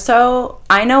more so,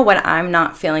 I know when I'm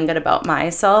not feeling good about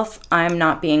myself, I'm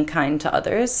not being kind to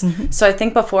others. So I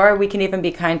think before we can even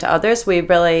be kind to others, we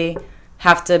really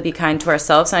have to be kind to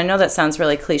ourselves. And I know that sounds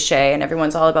really cliche and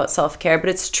everyone's all about self-care, but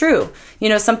it's true.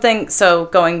 So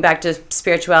going back to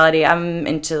spirituality, I'm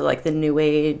into like the new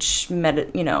age,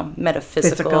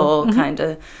 metaphysical kind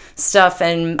of stuff.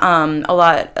 And a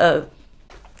lot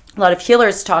of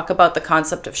healers talk about the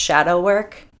concept of shadow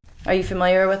work. Are you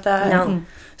familiar with that? No.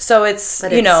 So it's,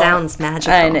 But it sounds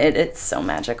magical. And it's so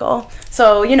magical.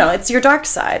 So, it's your dark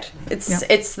side.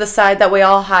 It's the side that we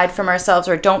all hide from ourselves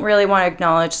or don't really want to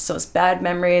acknowledge. It's those bad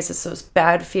memories. It's those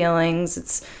bad feelings.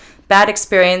 It's bad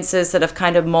experiences that have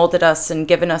kind of molded us and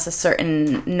given us a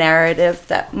certain narrative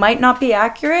that might not be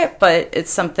accurate, but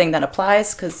it's something that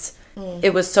applies because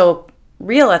it was so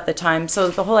real at the time. So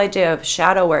the whole idea of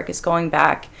shadow work is going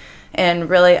back and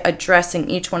really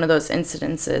addressing each one of those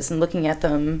incidences and looking at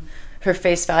them for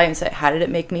face value and say, how did it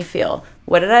make me feel?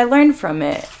 What did I learn from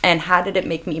it? And how did it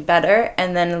make me better?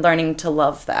 And then learning to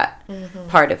love that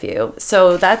part of you.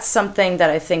 So that's something that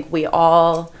I think we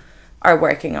all are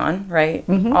working on, right?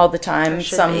 All the time,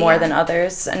 some more than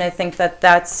others. And I think that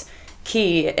that's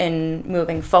key in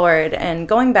moving forward. And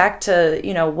going back to,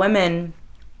 women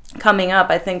coming up,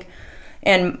 I think,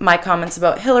 and my comments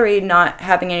about Hillary not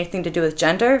having anything to do with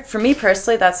gender, for me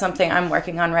personally, that's something I'm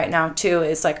working on right now too,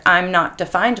 is like, I'm not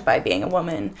defined by being a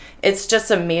woman. It's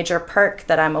just a major perk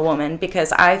that I'm a woman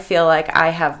because I feel like I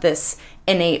have this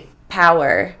innate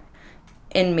power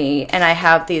in me and I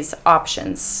have these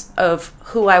options of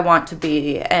who I want to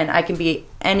be and I can be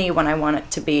anyone I want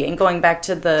it to be. And going back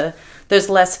to there's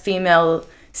less female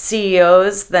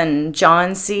CEOs than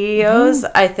John CEOs.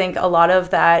 I think a lot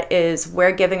of that is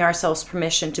we're giving ourselves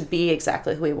permission to be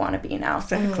exactly who we want to be now.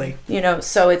 Exactly.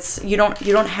 So it's you don't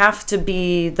have to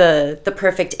be the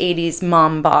perfect 80s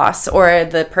mom boss or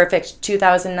the perfect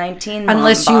 2019 mom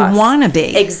unless boss. You want to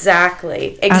be.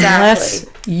 Exactly. Unless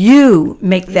you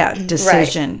make that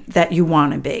decision that you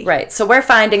want to be. Right. So we're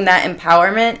finding that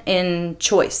empowerment in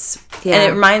choice. Yeah. And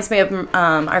it reminds me of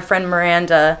our friend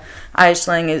Miranda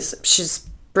Eichling. She's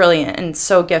brilliant and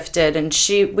so gifted, and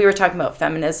we were talking about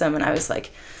feminism, and I was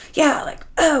like,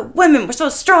 women, we're so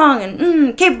strong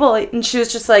and capable, and she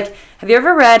was just like, have you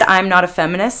ever read I'm Not a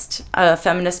Feminist, a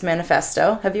feminist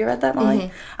manifesto? Have you read that,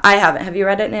 Molly? I haven't. Have you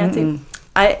read it, Nancy?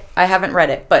 I haven't read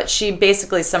it, but she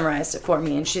basically summarized it for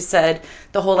me, and she said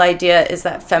the whole idea is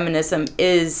that feminism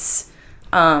is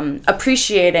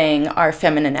appreciating our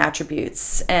feminine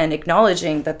attributes and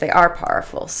acknowledging that they are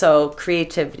powerful. So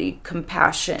creativity,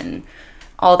 compassion,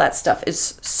 all that stuff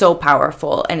is so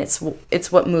powerful, and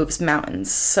it's what moves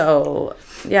mountains. So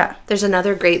Yeah. There's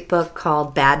another great book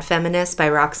called Bad Feminist by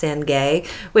Roxane Gay,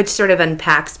 which sort of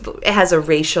unpacks, it has a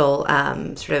racial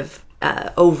sort of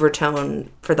overtone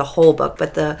for the whole book,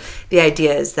 but the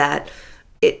idea is that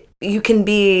you can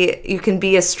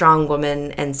be a strong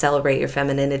woman and celebrate your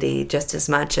femininity just as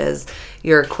much as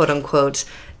your quote unquote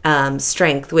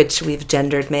strength, which we've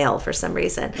gendered male for some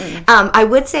reason. I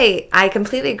would say I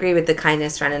completely agree with the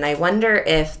kindness run, and I wonder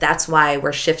if that's why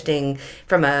we're shifting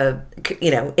from a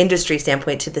industry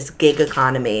standpoint to this gig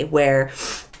economy where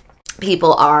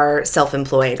people are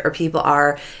self-employed or people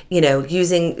are,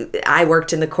 I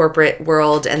worked in the corporate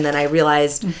world and then I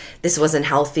realized this wasn't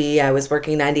healthy. I was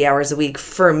working 90 hours a week.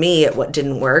 For me, it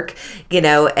didn't work,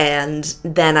 and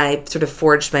then I sort of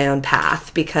forged my own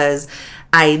path because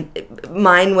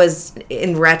mine was,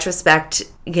 in retrospect,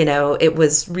 it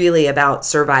was really about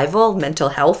survival, mental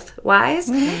health wise,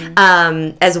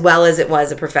 as well as it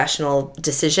was a professional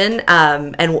decision,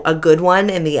 and a good one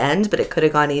in the end, but it could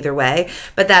have gone either way.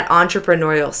 But that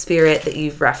entrepreneurial spirit that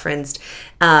you've referenced,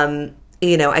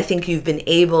 I think you've been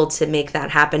able to make that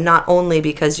happen, not only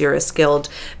because you're a skilled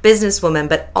businesswoman,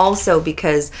 but also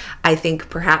because I think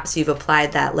perhaps you've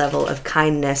applied that level of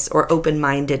kindness or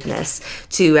open-mindedness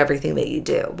to everything that you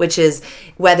do, which is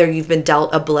whether you've been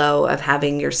dealt a blow of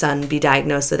having your son be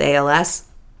diagnosed with ALS,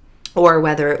 or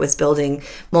whether it was building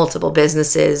multiple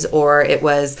businesses, or it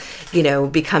was,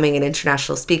 becoming an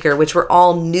international speaker, which were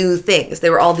all new things. They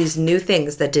were all these new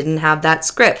things that didn't have that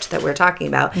script that we're talking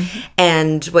about.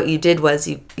 And what you did was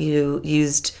you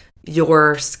used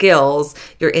your skills,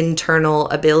 your internal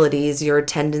abilities, your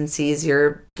tendencies,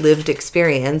 your lived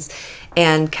experience,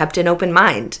 and kept an open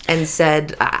mind and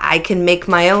said, I can make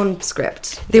my own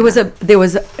script. There was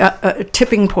a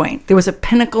tipping point. There was a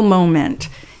pinnacle moment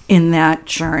in that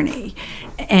journey.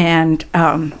 And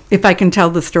if I can tell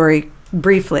the story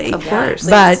briefly. Of course.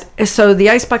 But so the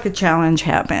Ice Bucket Challenge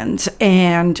happens,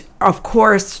 and of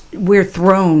course we're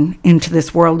thrown into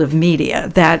this world of media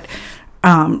that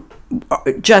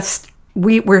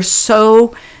we're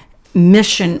so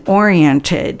mission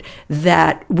oriented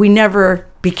that we never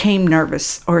became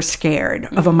nervous or scared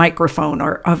of a microphone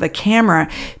or of a camera,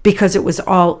 because it was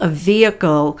all a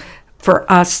vehicle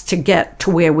for us to get to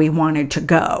where we wanted to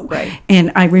go. Right.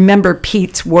 And I remember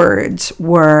Pete's words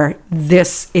were,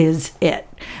 "This is it."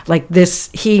 Like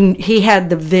this, he had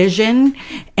the vision,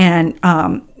 and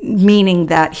meaning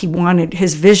that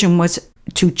his vision was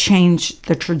to change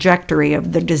the trajectory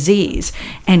of the disease.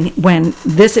 And when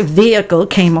this vehicle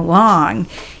came along,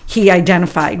 he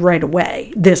identified right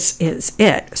away, this is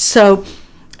it. So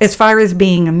as far as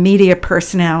being a media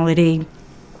personality,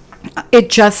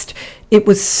 it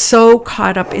was so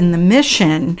caught up in the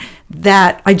mission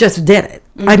that I just did it.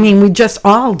 I mean, we just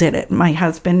all did it. My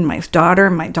husband, my daughter,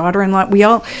 my daughter-in-law, we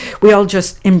all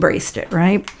just embraced it,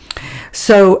 right?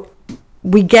 So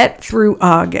we get through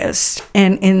August,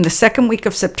 and in the second week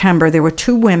of September, there were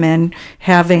two women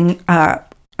having a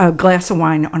glass of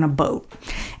wine on a boat.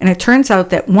 And it turns out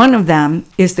that one of them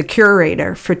is the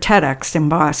curator for TEDx in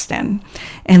Boston,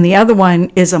 and the other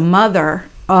one is a mother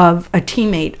of a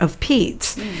teammate of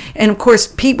Pete's. And of course,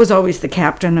 Pete was always the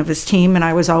captain of his team, and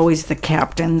I was always the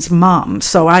captain's mom.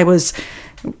 So I was,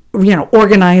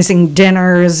 organizing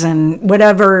dinners and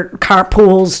whatever,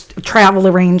 carpools, travel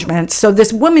arrangements. So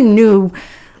this woman knew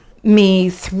me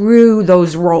through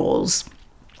those roles.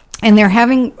 And they're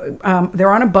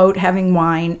on a boat having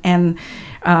wine, and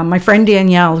my friend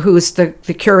Danielle, who's the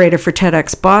curator for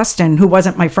TEDx Boston, who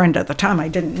wasn't my friend at the time, I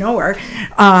didn't know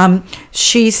her,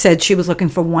 she said she was looking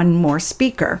for one more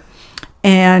speaker.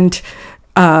 And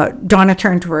Donna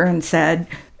turned to her and said,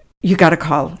 "You got to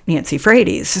call Nancy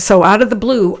Frates." So out of the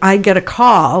blue, I get a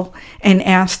call and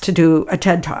asked to do a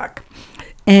TED Talk.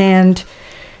 And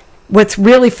what's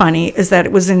really funny is that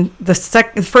it was in the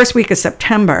first week of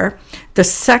September. The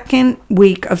second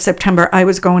week of September, I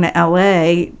was going to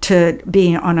LA to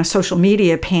be on a social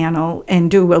media panel and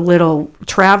do a little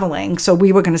traveling. So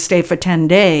we were going to stay for 10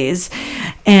 days.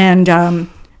 And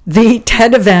the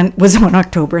TED event was on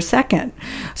October 2nd.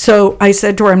 So I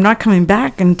said to her, "I'm not coming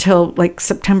back until like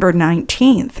September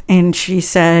 19th. And she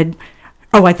said,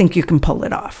 "Oh, I think you can pull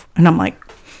it off." And I'm like,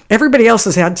 everybody else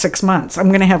has had 6 months. I'm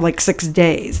going to have like 6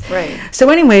 days. Right. So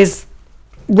anyways,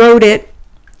 wrote it.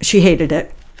 She hated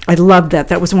it. I loved that.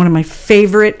 That was one of my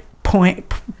favorite point,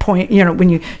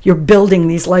 when you're building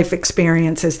these life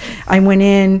experiences. I went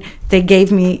in, they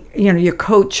gave me, you're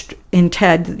coached in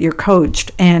TED, you're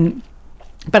coached.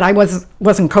 But I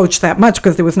wasn't coached that much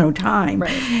because there was no time.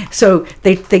 Right. So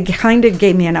they kind of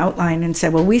gave me an outline and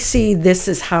said, "Well, we see this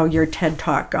is how your TED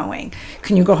Talk going.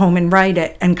 Can you go home and write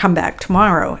it and come back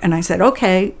tomorrow?" And I said,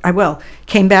 "Okay, I will."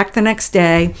 Came back the next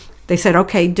day. They said,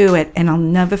 okay, do it. And I'll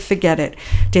never forget it.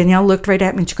 Danielle looked right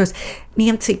at me and she goes,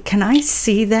 Nancy, can I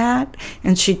see that?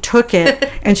 And she took it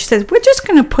and she said, we're just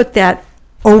going to put that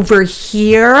over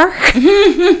here.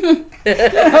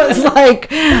 I was like,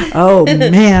 oh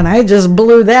man, I just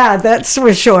blew that. That's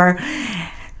for sure.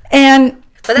 And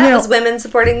but that was women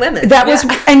supporting women. That was,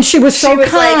 and she was so she was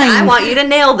kind. Like, I want you to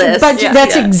nail this. But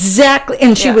that's exactly,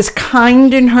 and she was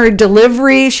kind in her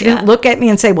delivery. She didn't look at me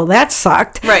and say, well, that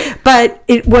sucked. Right. But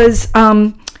it was,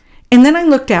 and then I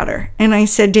looked at her and I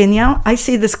said, Danielle, I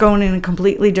see this going in a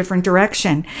completely different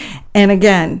direction. And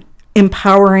again,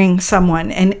 empowering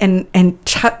someone. And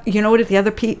you know what, the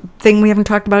other thing we haven't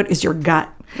talked about is your gut.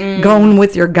 Going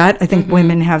with your gut. I think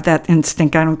women have that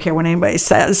instinct. I don't care what anybody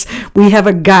says. We have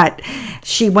a gut.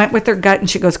 She went with her gut and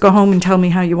she goes, go home and tell me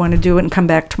how you want to do it and come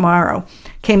back tomorrow.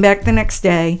 Came back the next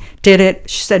day, did it.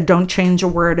 She said, don't change a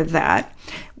word of that.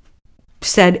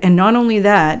 Said, and not only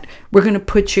that, we're going to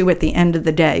put you at the end of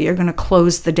the day. You're going to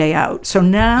close the day out. So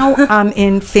now I'm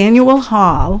in Faneuil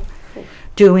Hall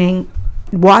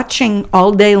watching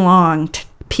all day long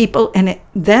people, and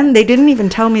then they didn't even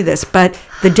tell me this, but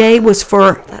the day was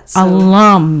for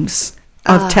alums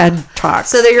of TED Talks.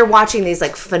 So that you're watching these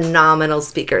like phenomenal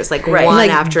speakers, like one like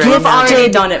after another.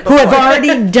 Already done it before. Who have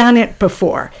already done it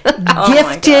before.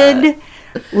 Gifted,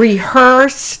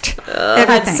 rehearsed,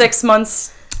 had 6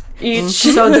 months each.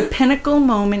 So the pinnacle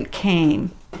moment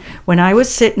came when I was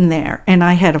sitting there and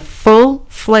I had a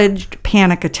full-fledged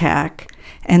panic attack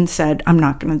and said, I'm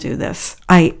not going to do this.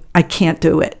 I can't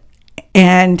do it.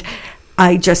 And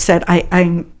I just said,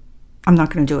 I'm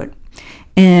not going to do it.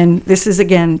 And this is,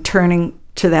 again, turning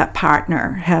to that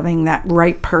partner, having that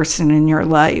right person in your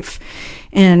life.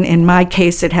 And in my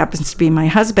case, it happens to be my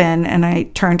husband. And I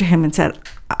turned to him and said,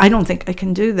 I don't think I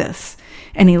can do this.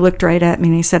 And he looked right at me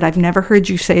and he said, I've never heard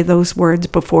you say those words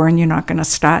before, and you're not going to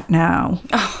start now.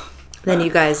 Oh. Then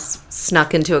you guys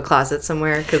snuck into a closet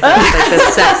somewhere because that's like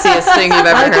the sexiest thing you've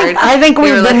ever heard. I think we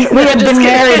had been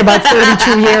married about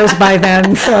 32 years by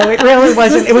then, so it really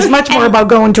wasn't. It was much more about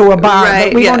going to a bar,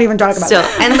 but we won't even talk about it.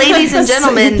 And ladies and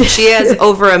gentlemen, she has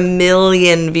over 1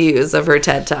 million views of her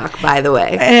TED Talk, by the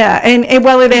way. Yeah, and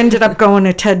it ended up going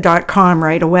to TED.com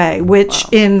right away,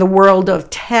 which in the world of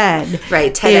TED,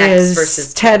 TEDx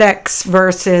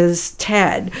versus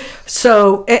TED.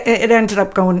 So it ended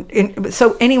up going in.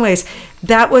 So anyways,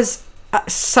 that was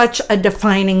such a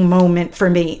defining moment for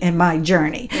me in my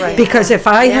journey. Right. Because if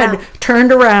I had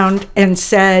turned around and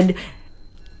said,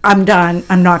 I'm done,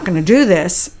 I'm not going to do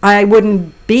this, I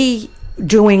wouldn't be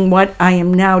doing what I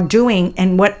am now doing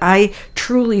and what I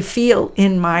truly feel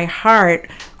in my heart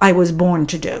I was born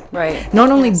to do. Right.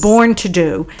 Not only born to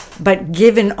do, but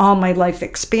given all my life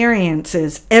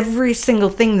experiences, every single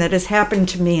thing that has happened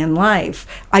to me in life,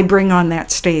 I bring on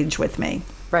that stage with me.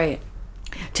 Right.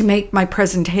 To make my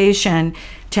presentation,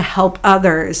 to help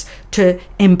others, to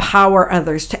empower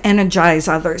others, to energize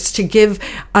others, to give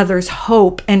others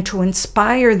hope, and to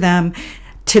inspire them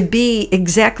to be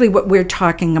exactly what we're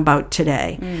talking about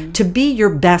today, to be your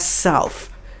best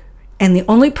self. And the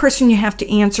only person you have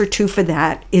to answer to for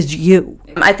that is you.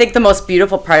 I think the most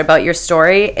beautiful part about your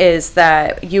story is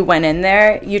that you went in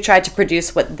there, you tried to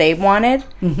produce what they wanted,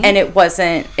 and it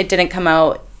didn't come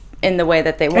out in the way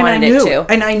that they wanted it to.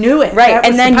 And I knew it. Right.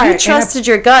 And then you trusted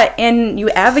your gut and you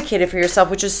advocated for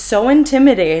yourself, which is so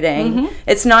intimidating.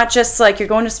 It's not just like you're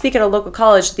going to speak at a local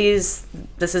college. This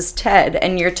is TED,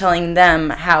 and you're telling them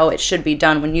how it should be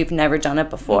done when you've never done it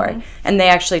before. And they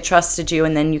actually trusted you,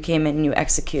 and then you came in and you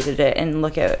executed it, and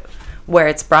look at where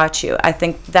it's brought you. I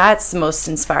think that's the most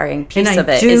inspiring piece of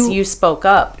it, is you spoke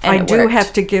up and I do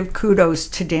have to give kudos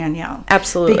to Danielle.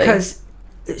 Absolutely. Because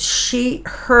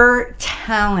her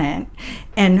talent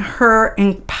and her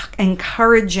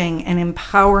encouraging and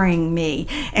empowering me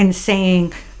and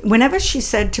saying, whenever she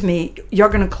said to me, you're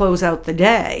going to close out the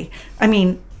day, I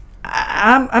mean,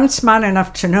 I'm smart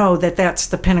enough to know that that's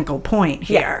the pinnacle point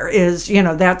here, is,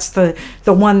 that's the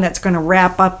one that's going to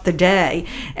wrap up the day.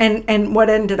 And what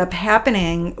ended up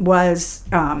happening was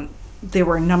there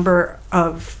were a number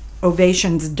of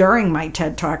ovations during my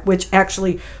TED Talk, which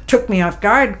actually took me off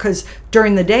guard because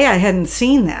during the day I hadn't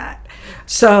seen that.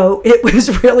 So it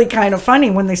was really kind of funny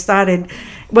when they started.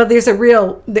 Well, there's a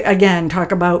real, again,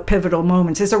 talk about pivotal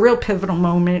moments. There's a real pivotal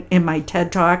moment in my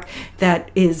TED Talk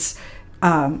that is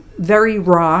very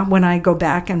raw when I go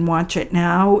back and watch it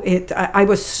now. I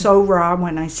was so raw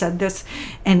when I said this,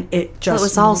 and it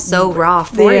was all so raw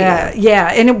for you.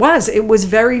 Yeah, and it was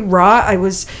very raw. I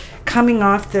was coming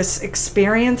off this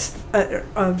experience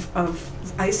of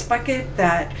Ice Bucket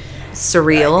that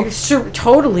surreal.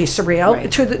 Totally surreal,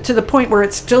 Right. to the point where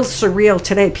it's still surreal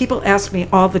today. People ask me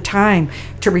all the time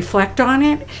to reflect on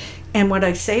it, and what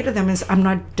I say to them is, I'm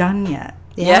not done yet.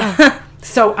 Yeah.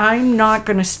 So I'm not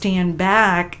going to stand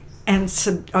back and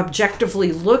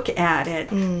objectively look at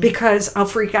it because I'll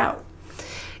freak out.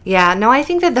 Yeah, no, I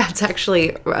think that that's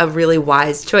actually a really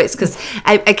wise choice, because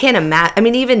I can't imagine. I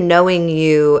mean, even knowing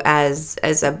you as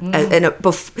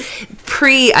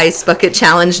pre Ice Bucket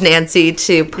Challenge Nancy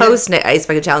to post Ice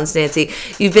Bucket Challenge Nancy,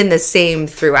 you've been the same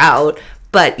throughout,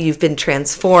 but you've been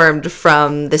transformed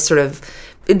from this sort of,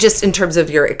 just in terms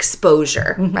of your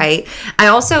exposure, right?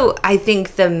 I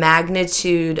think the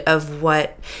magnitude of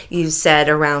what you said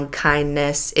around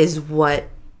kindness is what,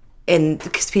 and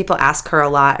because people ask her a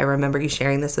lot, I remember you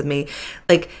sharing this with me,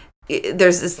 like,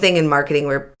 there's this thing in marketing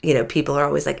where, people are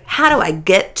always like, how do I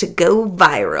get to go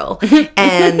viral?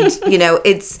 And,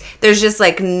 there's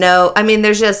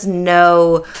just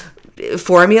no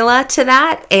formula to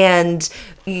that. And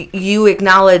you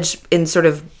acknowledge in sort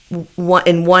of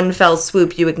in one fell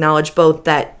swoop, you acknowledge both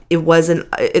that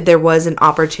there was an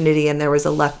opportunity and there was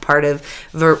a left part of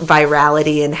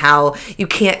virality and how you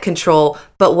can't control,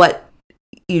 but what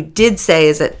you did say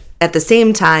is that at the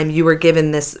same time you were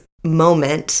given this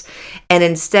moment, and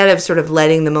instead of sort of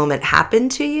letting the moment happen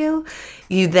to you,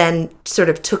 you then sort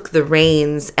of took the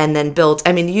reins and then built.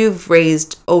 I mean, you've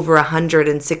raised over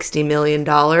 $160 million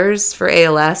for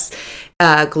ALS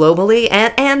globally,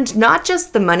 and not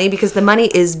just the money, because the money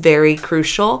is very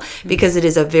crucial, because it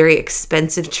is a very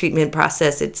expensive treatment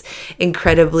process. It's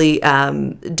incredibly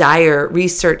dire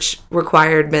research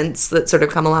requirements that sort of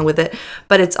come along with it,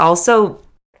 but it's also,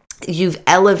 you've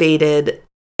elevated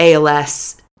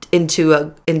ALS into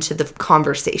the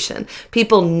conversation.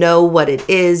 People know what it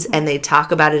is and they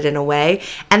talk about it in a way,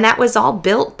 and that was all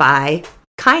built by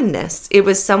kindness. It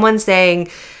was someone saying,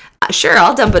 sure,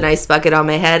 I'll dump an ice bucket on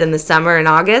my head in the summer in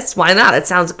August. Why not? It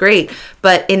sounds great.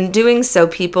 But in doing so,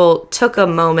 people took a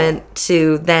moment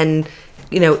to then,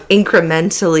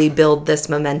 incrementally build this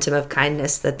momentum of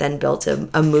kindness that then built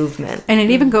a movement. And it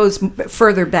even goes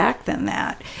further back than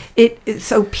that.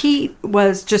 So Pete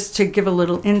was, just to give a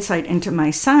little insight into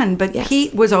my son, but yes.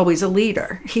 Pete was always a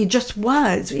leader. He just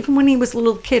was. Even when he was a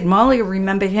little kid, Molly will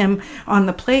remember him on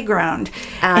the playground.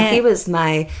 He was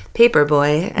my paper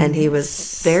boy, and he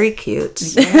was very cute.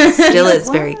 Yes, still is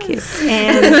very cute.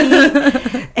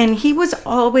 And he was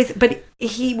always, but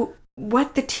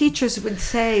what the teachers would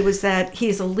say was that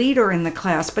he's a leader in the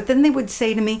class, but then they would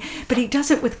say to me, but he does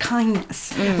it with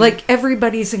kindness. Like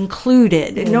everybody's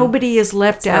included. Nobody is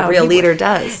left out. What a real leader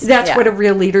does. That's what a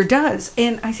real leader does.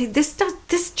 And I say, this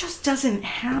just doesn't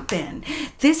happen.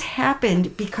 This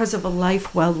happened because of a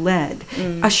life well led.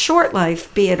 A short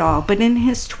life, be it all. But in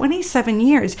his 27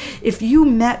 years, if you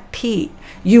met Pete,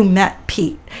 you met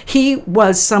Pete. He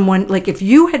was someone, like if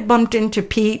you had bumped into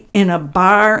Pete in a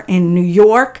bar in New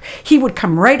York, he would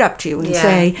come right up to you and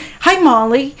say, hi,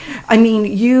 Molly. I mean,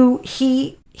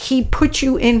 he put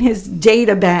you in his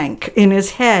data bank in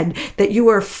his head that you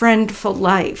were a friend for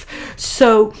life.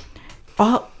 So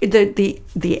all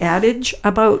the adage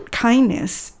about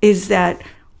kindness is that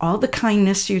all the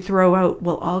kindness you throw out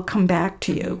will all come back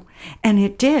to you. And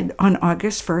it did on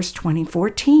August 1st,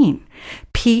 2014.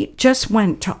 Pete just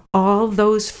went to all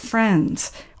those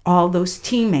friends, all those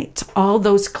teammates, all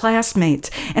those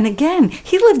classmates. And again,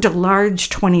 he lived a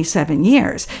large 27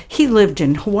 years. He lived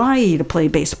in Hawaii to play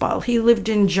baseball. He lived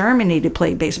in Germany to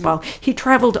play baseball. He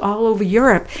traveled all over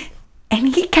Europe.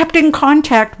 And he kept in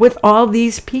contact with all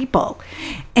these people.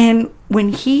 And when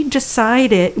he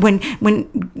decided,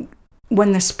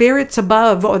 when the spirits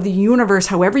above, or the universe,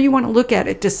 however you want to look at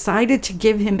it, decided to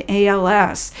give him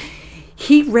ALS,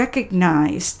 he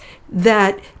recognized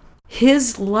that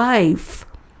his life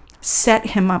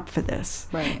set him up for this.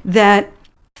 Right. That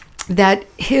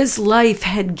his life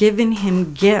had given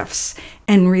him gifts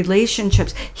and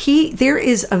relationships. There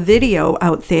is a video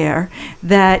out there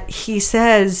that he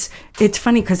says, it's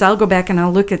funny because I'll go back and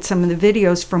I'll look at some of the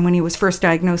videos from when he was first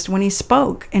diagnosed, when he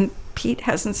spoke, and Pete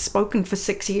hasn't spoken for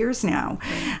 6 years now.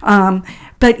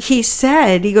 But he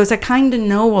goes, I kind of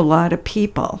know a lot of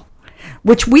people,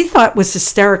 which we thought was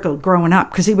hysterical growing up,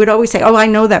 because he would always say, oh, I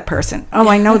know that person. Oh,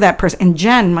 I know that person. And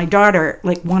Jen, my daughter,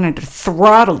 wanted to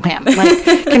throttle him.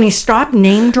 Can he stop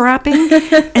name dropping?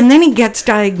 And then he gets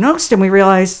diagnosed and we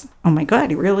realize, oh my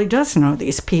God, he really does know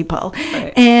these people.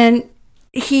 Right. And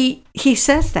he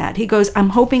says that. He goes, I'm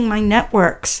hoping my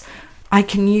networks, I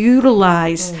can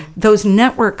utilize those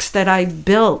networks that I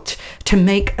built to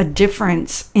make a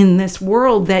difference in this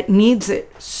world that needs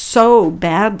it so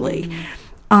badly.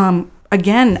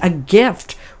 Again, a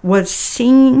gift was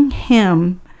seeing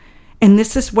him and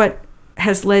this is what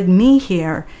has led me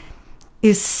here,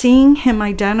 is seeing him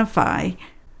identify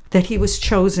that he was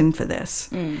chosen for this.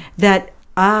 That,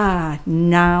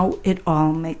 now it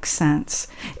all makes sense.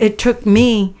 It took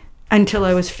me until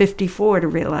I was 54 to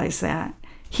realize that.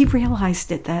 He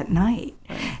realized it that night.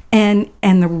 And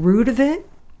the root of it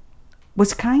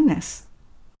was kindness.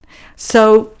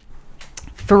 So,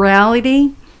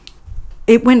 virality,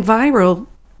 it went viral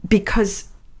because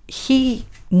he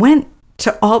went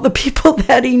to all the people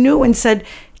that he knew and said,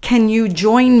 can you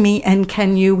join me and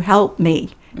can you help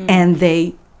me? And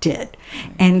they did.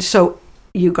 And so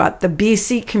you got the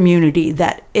BC community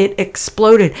that it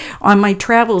exploded. On my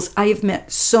travels, I have met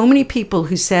so many people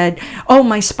who said, oh,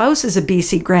 my spouse is a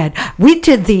BC grad. We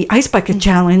did the Ice Bucket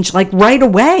Challenge like right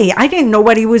away. I didn't know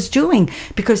what he was doing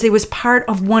because it was part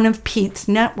of one of Pete's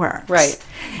networks. Right.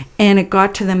 And it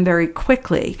got to them very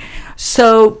quickly.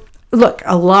 So look,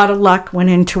 a lot of luck went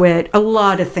into it. A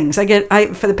lot of things. For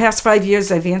the past 5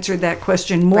 years, I've answered that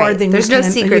question more than there's no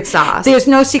secret sauce. There's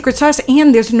no secret sauce,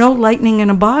 and there's no lightning in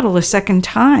a bottle a second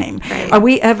time. Right. Are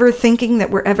we ever thinking that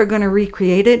we're ever going to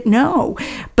recreate it? No.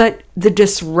 But the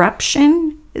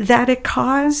disruption that it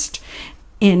caused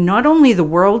in not only the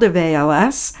world of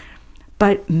ALS,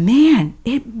 but man,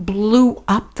 it blew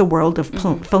up the world of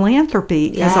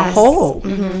philanthropy as a whole.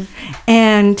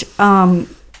 And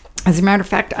as a matter of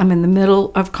fact, I'm in the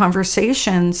middle of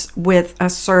conversations with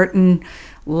a certain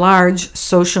large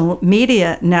social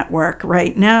media network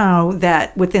right now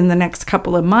that within the next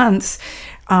couple of months,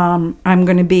 I'm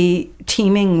going to be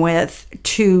teaming with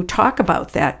to talk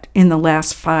about that in the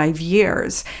last 5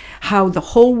 years, how the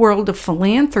whole world of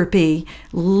philanthropy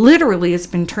literally has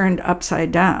been turned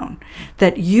upside down,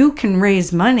 that you can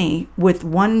raise money with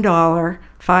 $1, $5,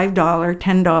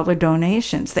 $10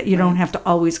 donations, that you don't have to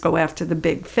always go after the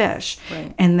big fish.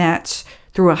 Right. And that's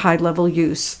through a high level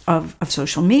use of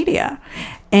social media.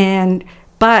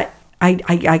 But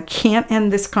I can't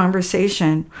end this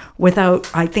conversation without,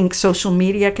 I think social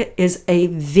media is a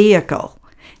vehicle.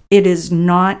 It is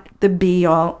not the be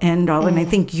all end all. And I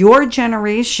think your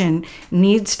generation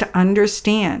needs to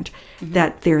understand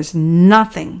that there's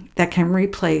nothing that can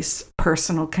replace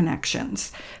personal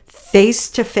connections. Face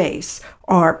to face,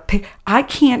 or I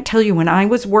can't tell you when I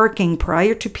was working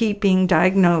prior to Pete being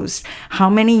diagnosed, how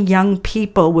many young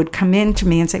people would come in to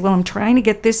me and say, well, I'm trying to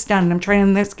get this done. I'm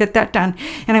trying to get that done.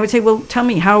 And I would say, well, tell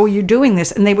me, how are you doing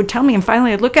this? And they would tell me. And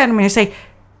finally I'd look at them and I'd say,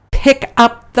 pick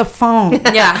up the phone.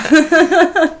 Yeah.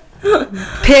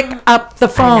 Pick up the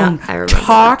phone. I remember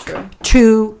Talk that.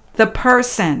 to the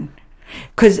person.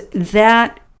 Because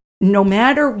that, no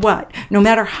matter what, no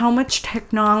matter how much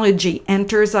technology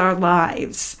enters our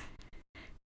lives,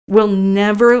 we'll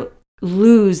never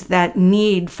lose that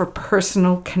need for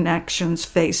personal connections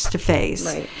face to face.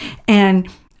 Right. And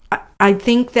I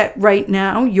think that right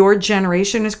now your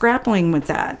generation is grappling with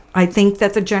that. I think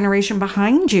that the generation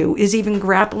behind you is even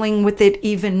grappling with it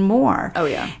even more. Oh,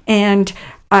 yeah. And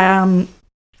I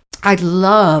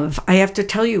have to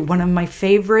tell you, one of my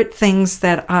favorite things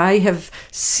that I have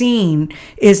seen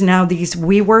is now these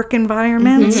WeWork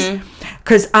environments.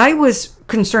 Because I was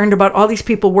concerned about all these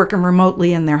people working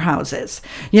remotely in their houses.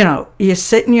 You know, you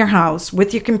sit in your house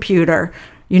with your computer.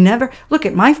 You never look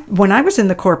at when I was in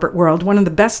the corporate world, one of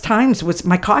the best times was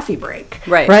my coffee break.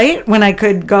 Right? When I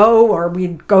could go, or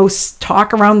we'd go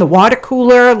talk around the water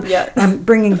cooler. Yeah. I'm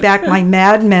bringing back my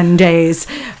Mad Men days.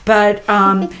 But,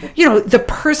 the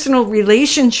personal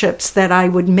relationships that I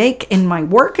would make in my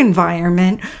work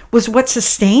environment was what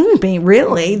sustained me,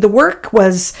 really. The work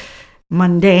was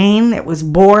mundane, it was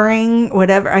boring,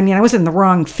 whatever. I mean, I was in the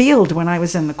wrong field when I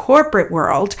was in the corporate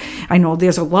world. I know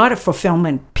there's a lot of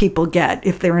fulfillment people get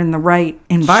if they're in the right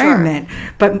environment.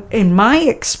 Sure. But in my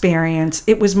experience,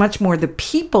 it was much more the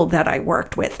people that I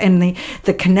worked with and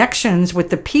the connections with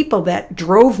the people that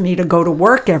drove me to go to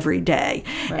work every day.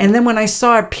 Right. And then when I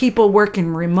saw people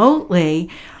working remotely,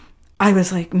 I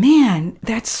was like, man,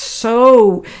 that's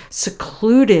so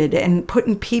secluded, and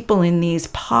putting people in these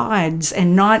pods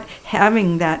and not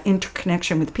having that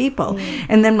interconnection with people.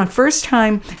 And then my first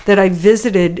time that I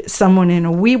visited someone in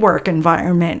a WeWork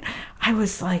environment, I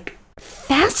was like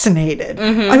fascinated.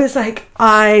 I was like,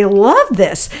 I love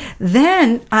this.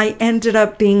 Then I ended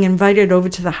up being invited over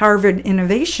to the Harvard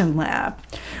Innovation Lab,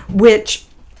 which,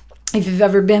 if you've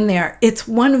ever been there, it's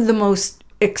one of the most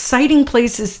exciting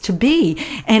places to be,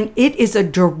 and it is a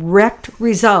direct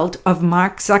result of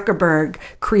Mark Zuckerberg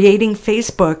creating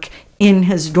Facebook in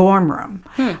his dorm room.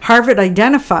 Harvard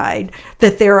identified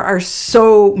that there are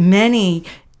so many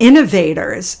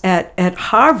innovators at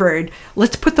Harvard.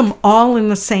 Let's put them all in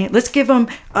the same, let's give them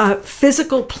a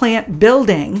physical plant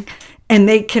building and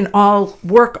they can all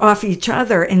work off each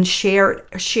other and share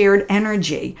shared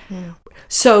energy.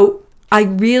 So I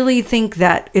really think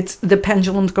that it's the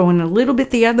pendulum's going a little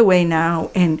bit the other way now,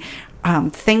 and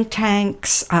think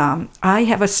tanks. I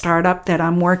have a startup that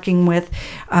I'm working with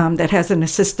that has an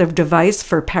assistive device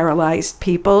for paralyzed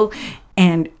people.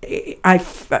 And is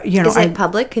it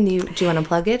public? Do you want to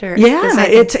plug it? Or yeah,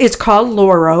 it's called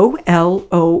Loro,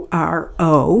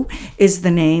 Loro is the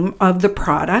name of the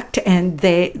product, and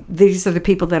these are the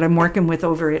people that I'm working with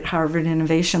over at Harvard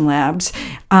Innovation Labs.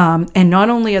 And not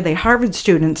only are they Harvard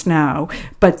students now,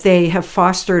 but they have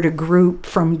fostered a group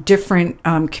from different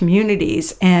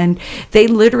communities, and they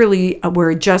literally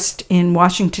were just in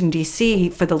Washington D.C.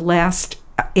 for the last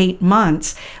 8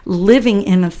 months, living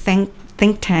in a think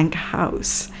tank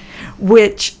house,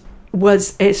 which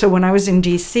was, so when I was in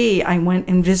DC, I went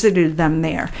and visited them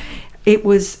there. It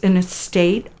was an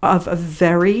estate of a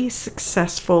very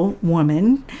successful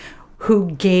woman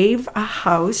who gave a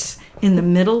house in the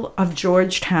middle of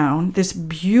Georgetown, this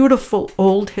beautiful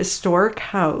old historic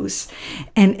house,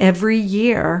 and every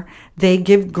year they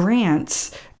give grants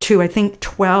to, I think,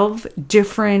 12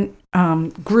 different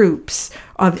groups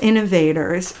of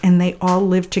innovators, and they all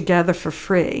live together for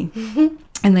free.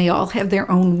 And they all have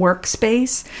their own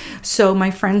workspace. So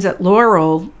my friends at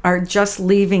Laurel are just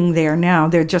leaving there now.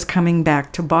 They're just coming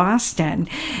back to Boston.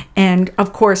 And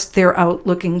of course, they're out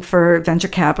looking for venture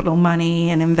capital money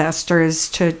and investors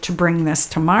to bring this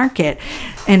to market.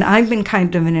 And I've been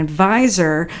kind of an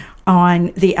advisor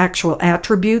on the actual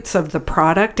attributes of the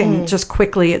product. And just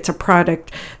quickly, it's a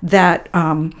product that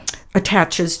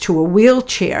attaches to a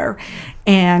wheelchair,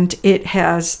 and it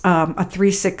has a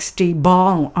 360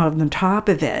 ball on the top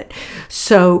of it.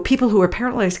 So people who are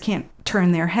paralyzed can't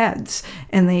turn their heads,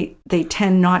 and they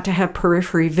tend not to have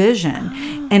periphery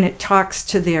vision, and it talks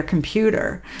to their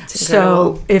computer.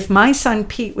 So if my son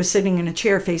Pete was sitting in a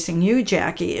chair facing you,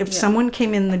 Jackie, if someone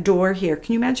came in the door here,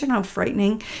 can you imagine how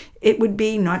frightening it would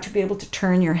be not to be able to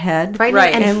turn your head? Right.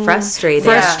 And frustrating.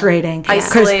 Frustrating. Yeah.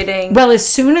 Isolating. Well, as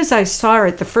soon as I saw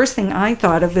it, the first thing I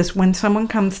thought of is when someone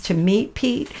comes to meet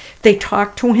Pete, they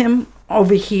talk to him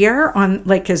over here on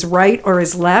like his right or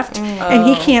his left, and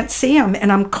he can't see him, and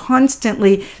I'm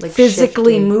constantly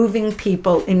physically moving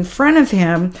people in front of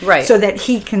him so that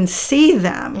he can see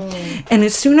them. And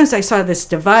as soon as I saw this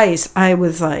device, I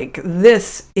was like,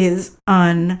 this is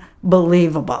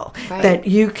unbelievable that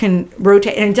you can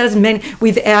rotate, and it does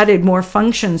we've added more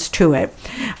functions to it,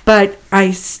 but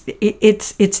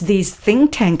it's these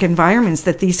think tank environments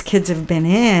that these kids have been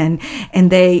in,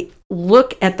 and they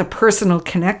look at the personal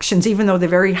connections, even though they're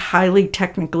very highly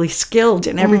technically skilled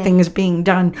and everything is being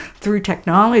done through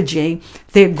technology,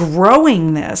 they're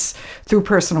growing this through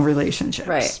personal relationships.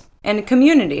 Right. And a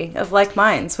community of like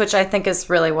minds, which I think is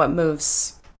really what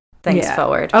moves things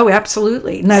forward. Oh,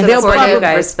 absolutely. Now, So they'll supportive,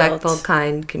 probably respectful,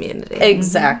 kind community.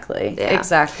 Exactly. Yeah.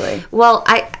 Exactly. Well,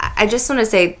 I just want to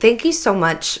say thank you so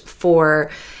much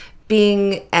for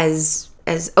being as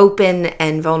open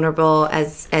and vulnerable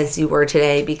as you were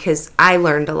today, because I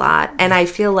learned a lot, and I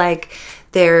feel like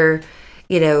the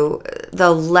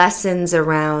lessons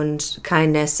around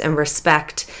kindness and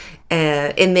respect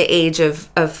in the age of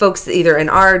folks either in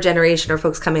our generation or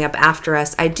folks coming up after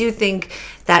us. I do think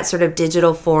that sort of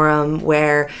digital forum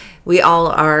where we all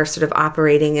are sort of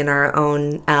operating in our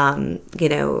own,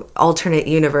 alternate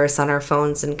universe on our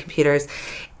phones and computers,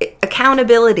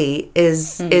 accountability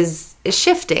is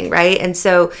shifting, right? And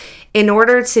so in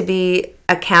order to be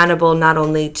accountable not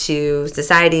only to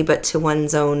society, but to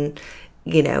one's own,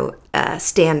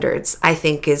 standards, I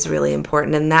think is really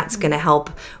important. And that's going to help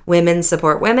women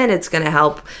support women. It's going to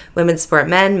help women support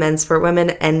men, men support women,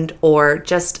 and or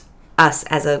just us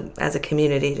as a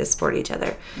community to support each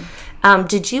other.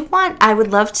 I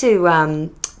would love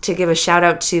to give a shout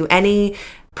out to any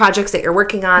projects that you're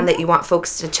working on that you want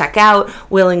folks to check out.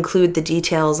 We'll include the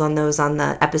details on those on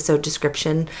the episode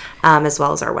description, as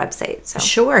well as our website. So.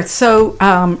 Sure. So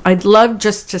I'd love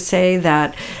just to say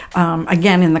that,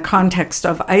 again, in the context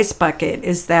of Ice Bucket,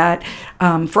 is that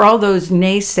for all those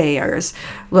naysayers,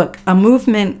 look, a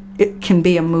movement, it can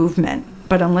be a movement,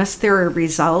 but unless there are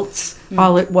results,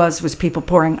 all it was people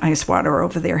pouring ice water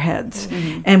over their heads.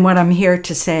 And what I'm here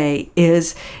to say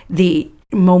is the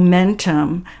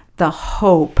momentum, the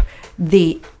hope,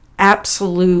 the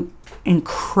absolute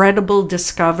incredible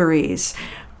discoveries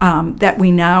that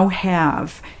we now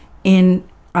have in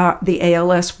the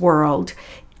ALS world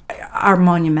are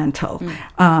monumental.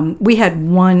 We had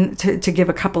one, to give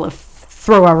a couple of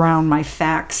throw around my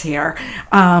facts here.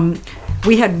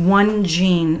 We had one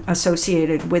gene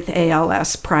associated with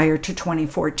ALS prior to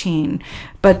 2014,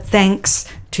 but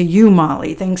thanks to you,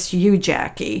 Molly. Thanks to you,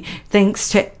 Jackie. Thanks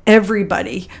to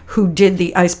everybody who did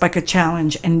the Ice Bucket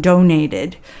Challenge and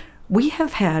donated. We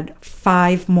have had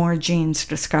 5 more genes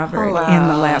discovered in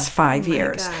the last 5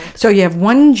 years. God. So you have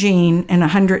 1 gene in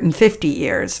 150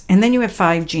 years, and then you have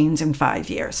 5 genes in 5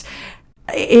 years.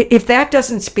 If that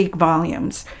doesn't speak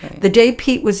volumes, the day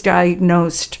Pete was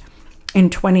diagnosed in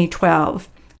 2012,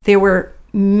 there were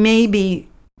maybe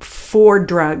 4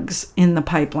 drugs in the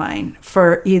pipeline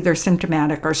for either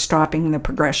symptomatic or stopping the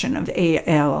progression of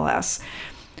ALS.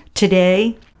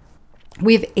 Today,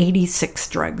 we have 86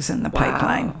 drugs in the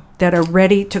pipeline that are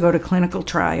ready to go to clinical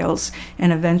trials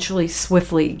and eventually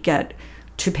swiftly get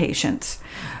to patients.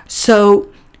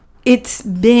 So it's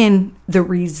been the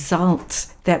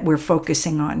results that we're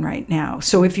focusing on right now.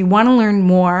 So if you want to learn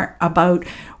more about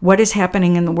what is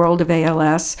happening in the world of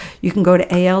ALS, you can go to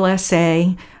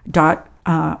alsa.org,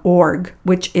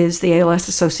 which is the ALS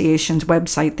Association's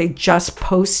website. They just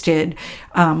posted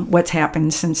what's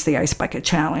happened since the Ice Bucket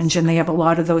Challenge, and they have a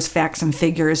lot of those facts and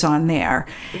figures on there.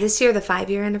 This year, the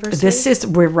 5-year anniversary?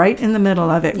 We're right in the middle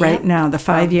of it right now, the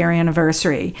 5-year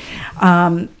anniversary.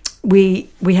 We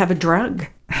have a drug.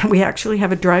 We actually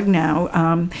have a drug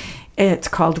now. It's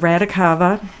called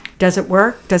Radicava. Does it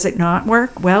work? Does it not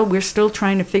work? Well, we're still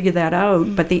trying to figure that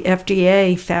out, but the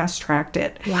FDA fast-tracked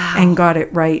it and got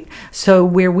it right. So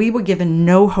where we were given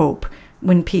no hope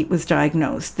when Pete was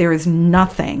diagnosed, there is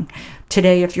nothing.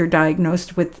 Today, if you're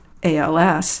diagnosed with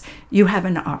ALS, you have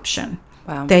an option.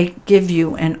 Wow. They give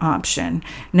you an option.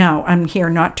 Now, I'm here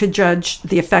not to judge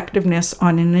the effectiveness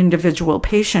on an individual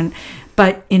patient,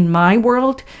 but in my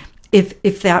world,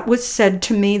 if that was said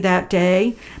to me that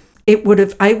day, I would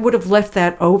have left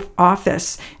that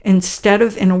office. Instead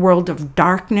of in a world of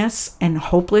darkness and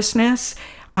hopelessness,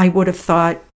 I would have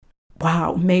thought,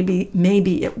 wow,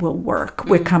 maybe it will work.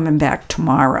 We're coming back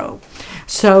tomorrow.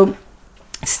 So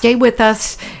stay with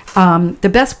us. The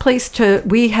best place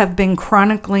we have been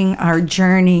chronicling our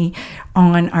journey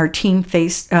on our Team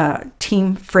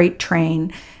Freight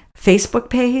Train Facebook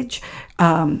page.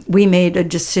 We made a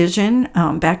decision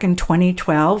back in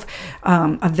 2012.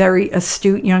 A very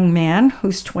astute young man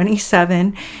who's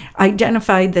 27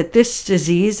 identified that this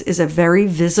disease is a very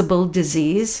visible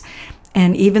disease.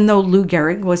 And even though Lou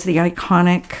Gehrig was the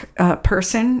iconic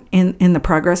person in the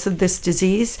progress of this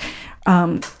disease,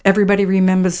 everybody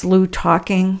remembers Lou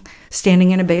talking,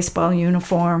 standing in a baseball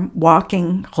uniform,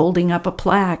 walking, holding up a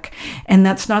plaque. And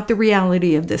that's not the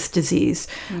reality of this disease.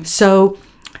 So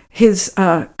his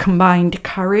combined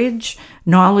courage,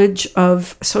 knowledge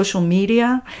of social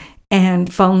media, and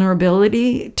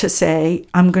vulnerability to say,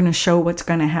 I'm going to show what's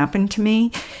going to happen to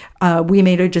me. We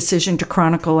made a decision to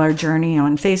chronicle our journey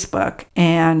on Facebook,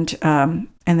 and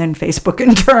then Facebook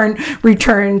in turn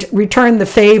returned the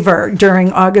favor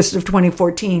during August of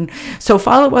 2014. So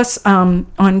follow us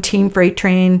on Team Freight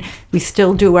Train. We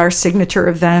still do our signature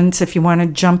events. If you want to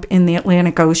jump in the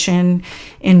Atlantic Ocean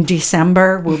in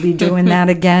December, we'll be doing that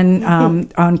again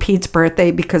on Pete's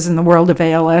birthday, because in the world of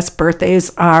ALS,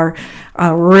 birthdays are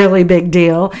a really big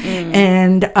deal.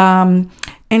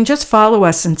 And just follow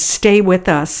us and stay with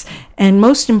us. And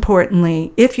most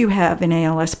importantly, if you have an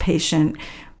ALS patient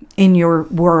in your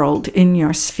world, in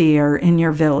your sphere, in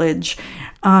your village,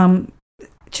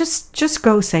 just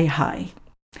go say hi.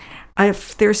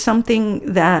 If there's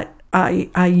something that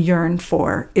I yearn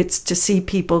for, it's to see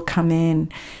people come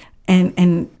in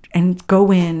and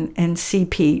go in and see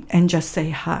Pete and just say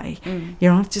hi. You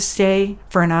don't have to stay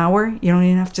for an hour. You don't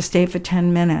even have to stay for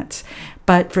 10 minutes.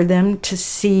 But for them to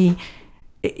see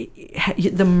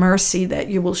the mercy that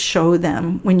you will show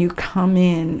them when you come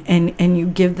in and you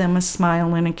give them a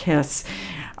smile and a kiss.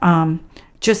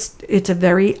 It's a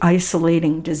very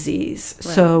isolating disease.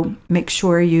 Right. So make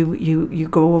sure you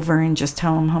go over and just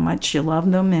tell them how much you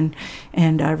love them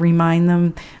and remind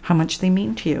them how much they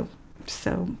mean to you.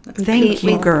 So thank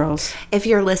you, girls. If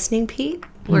you're listening, Pete,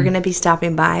 we're going to be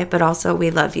stopping by, but also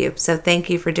we love you. So thank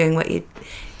you for doing what you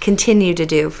continue to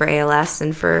do for ALS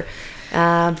and for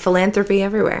philanthropy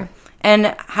everywhere.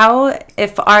 And how,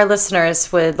 if our listeners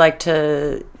would like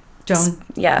to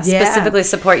specifically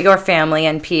support your family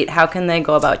and Pete, how can they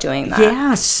go about doing that?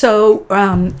 Yeah, so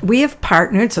we have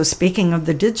partnered. So speaking of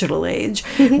the digital age,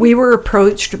 we were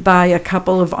approached by a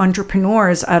couple of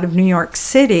entrepreneurs out of New York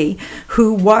City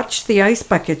who watched the Ice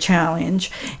Bucket Challenge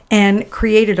and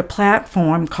created a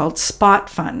platform called Spot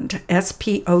Fund,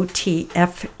 SPOTFUND.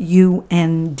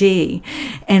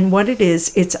 And what it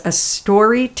is, it's a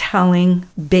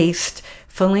storytelling-based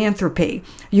philanthropy.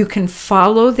 You can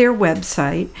follow their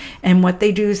website, and what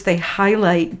they do is they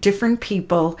highlight different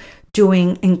people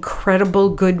doing incredible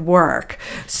good work.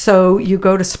 So you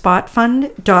go to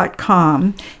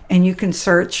spotfund.com and you can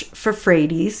search for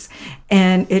Frates,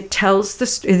 and it tells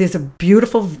it is a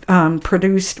beautiful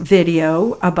produced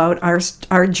video about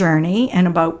our journey and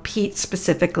about Pete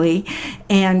specifically,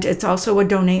 and it's also a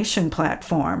donation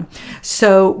platform.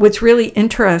 So what's really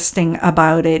interesting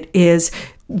about it is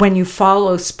when you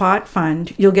follow Spot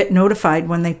Fund, you'll get notified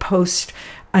when they post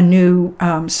a new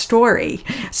story.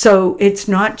 So it's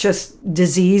not just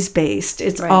disease based,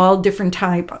 it's all different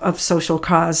type of social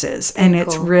causes, and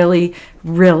it's really,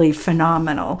 really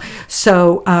phenomenal.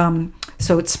 So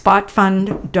so it's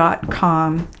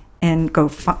spotfund.com, and go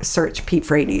search Pete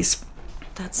Frates.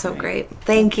 That's so great.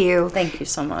 Thank you. Thank you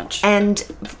so much. And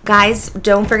guys,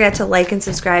 don't forget to like and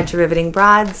subscribe to Riveting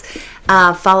Broads.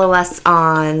 Follow us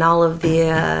on all of the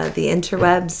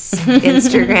interwebs,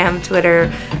 Instagram,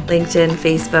 Twitter, LinkedIn,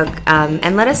 Facebook.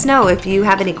 And let us know if you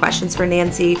have any questions for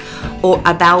Nancy or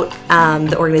about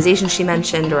the organization she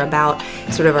mentioned, or about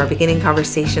sort of our beginning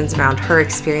conversations around her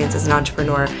experience as an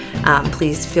entrepreneur.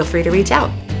 Please feel free to reach out.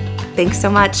 Thanks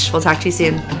so much. We'll talk to you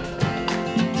soon.